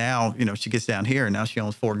 And now, she gets down here and now she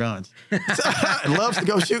owns 4 guns. And loves to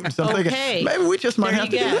go shooting. So I'm thinking, maybe we just might have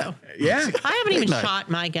to do that. Yeah. I haven't even Nice. shot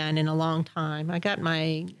my gun in a long time. I got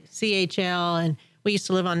my CHL, and we used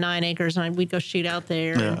to live on 9 acres, and we'd go shoot out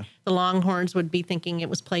there. Yeah. And the Longhorns would be thinking it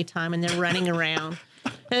was playtime, and they're running around.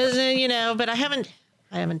 But I haven't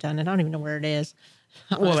done it. I don't even know where it is.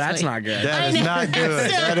 Well, that's honestly. not good. That is not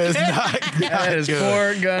good. That is not That is good.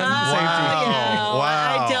 poor gun Wow.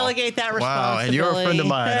 I delegate that Wow. responsibility. And you're a friend of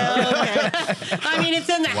mine. Okay. I mean, it's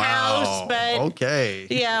in the house, but Okay.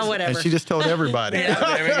 yeah, whatever. And she just told everybody. Yeah,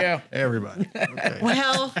 there we go. Everybody. Okay.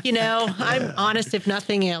 Well, I'm honest if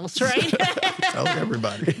nothing else, right? Tell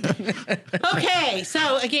everybody. Okay,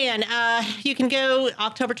 so again, you can go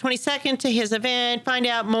October 22nd to his event, find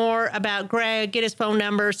out more about Greg, get his phone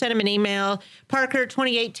number, send him an email,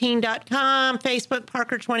 Parker2018.com, Facebook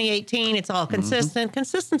Parker2018. It's all consistent.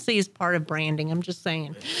 Consistency is part of branding. I'm just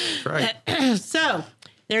saying. That's right. So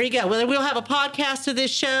there you go. Well, we'll have a podcast of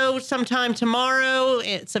this show sometime tomorrow.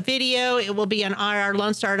 It's a video. It will be on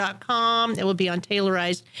irlonestar.com. It will be on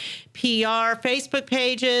Taylorized PR, Facebook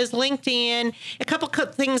pages, LinkedIn. A couple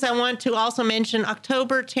things I want to also mention.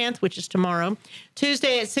 October 10th, which is tomorrow,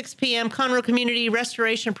 Tuesday at 6 p.m., Conroe Community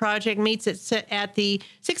Restoration Project meets at the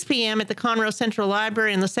 6 p.m. at the Conroe Central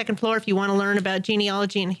Library on the second floor if you want to learn about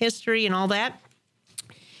genealogy and history and all that.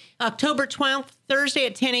 October 12th, Thursday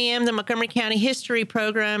at 10 a.m., the Montgomery County History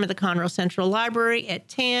Program at the Conroe Central Library at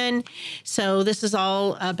 10. So this is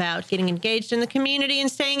all about getting engaged in the community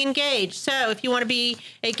and staying engaged. So if you want to be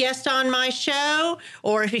a guest on my show,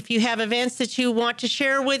 or if you have events that you want to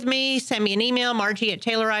share with me, send me an email,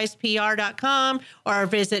 margie@taylorizedpr.com, or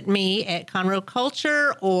visit me at Conroe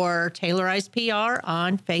Culture or Taylorized PR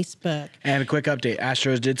on Facebook. And a quick update.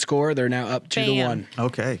 Astros did score. They're now up 2-1.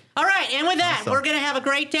 Okay. All right, and with that, Awesome. we're going to have a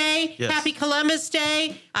great day. Yes. Happy Columbus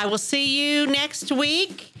Day. I will see you next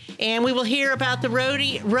week, and we will hear about the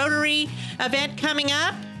Rotary event coming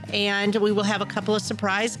up, and we will have a couple of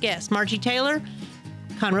surprise guests. Margie Taylor,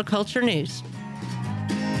 Conroe Culture News.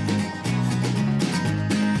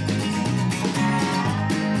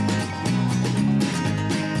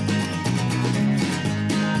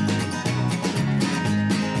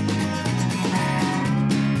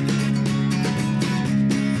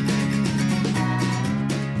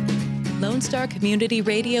 Lone Star Community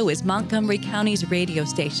Radio is Montgomery County's radio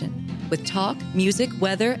station with talk, music,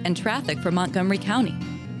 weather, and traffic for Montgomery County.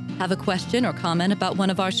 Have a question or comment about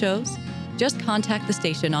one of our shows? Just contact the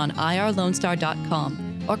station on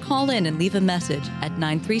irlonestar.com or call in and leave a message at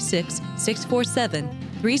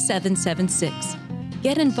 936-647-3776.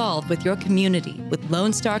 Get involved with your community with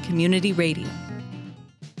Lone Star Community Radio.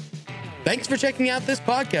 Thanks for checking out this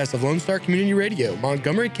podcast of Lone Star Community Radio,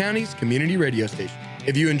 Montgomery County's community radio station.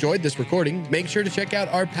 If you enjoyed this recording, make sure to check out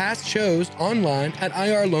our past shows online at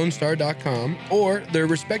irlonestar.com or their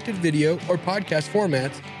respective video or podcast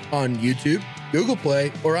formats on YouTube, Google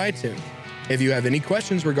Play, or iTunes. If you have any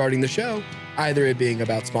questions regarding the show, either it being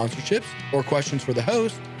about sponsorships or questions for the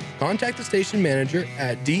host, contact the station manager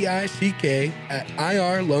at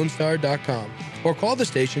dick@irlonestar.com or call the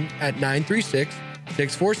station at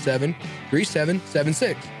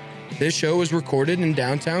 936-647-3776. This show was recorded in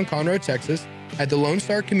downtown Conroe, Texas at the Lone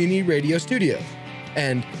Star Community Radio Studios,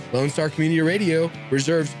 and Lone Star Community Radio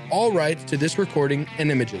reserves all rights to this recording and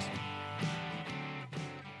images.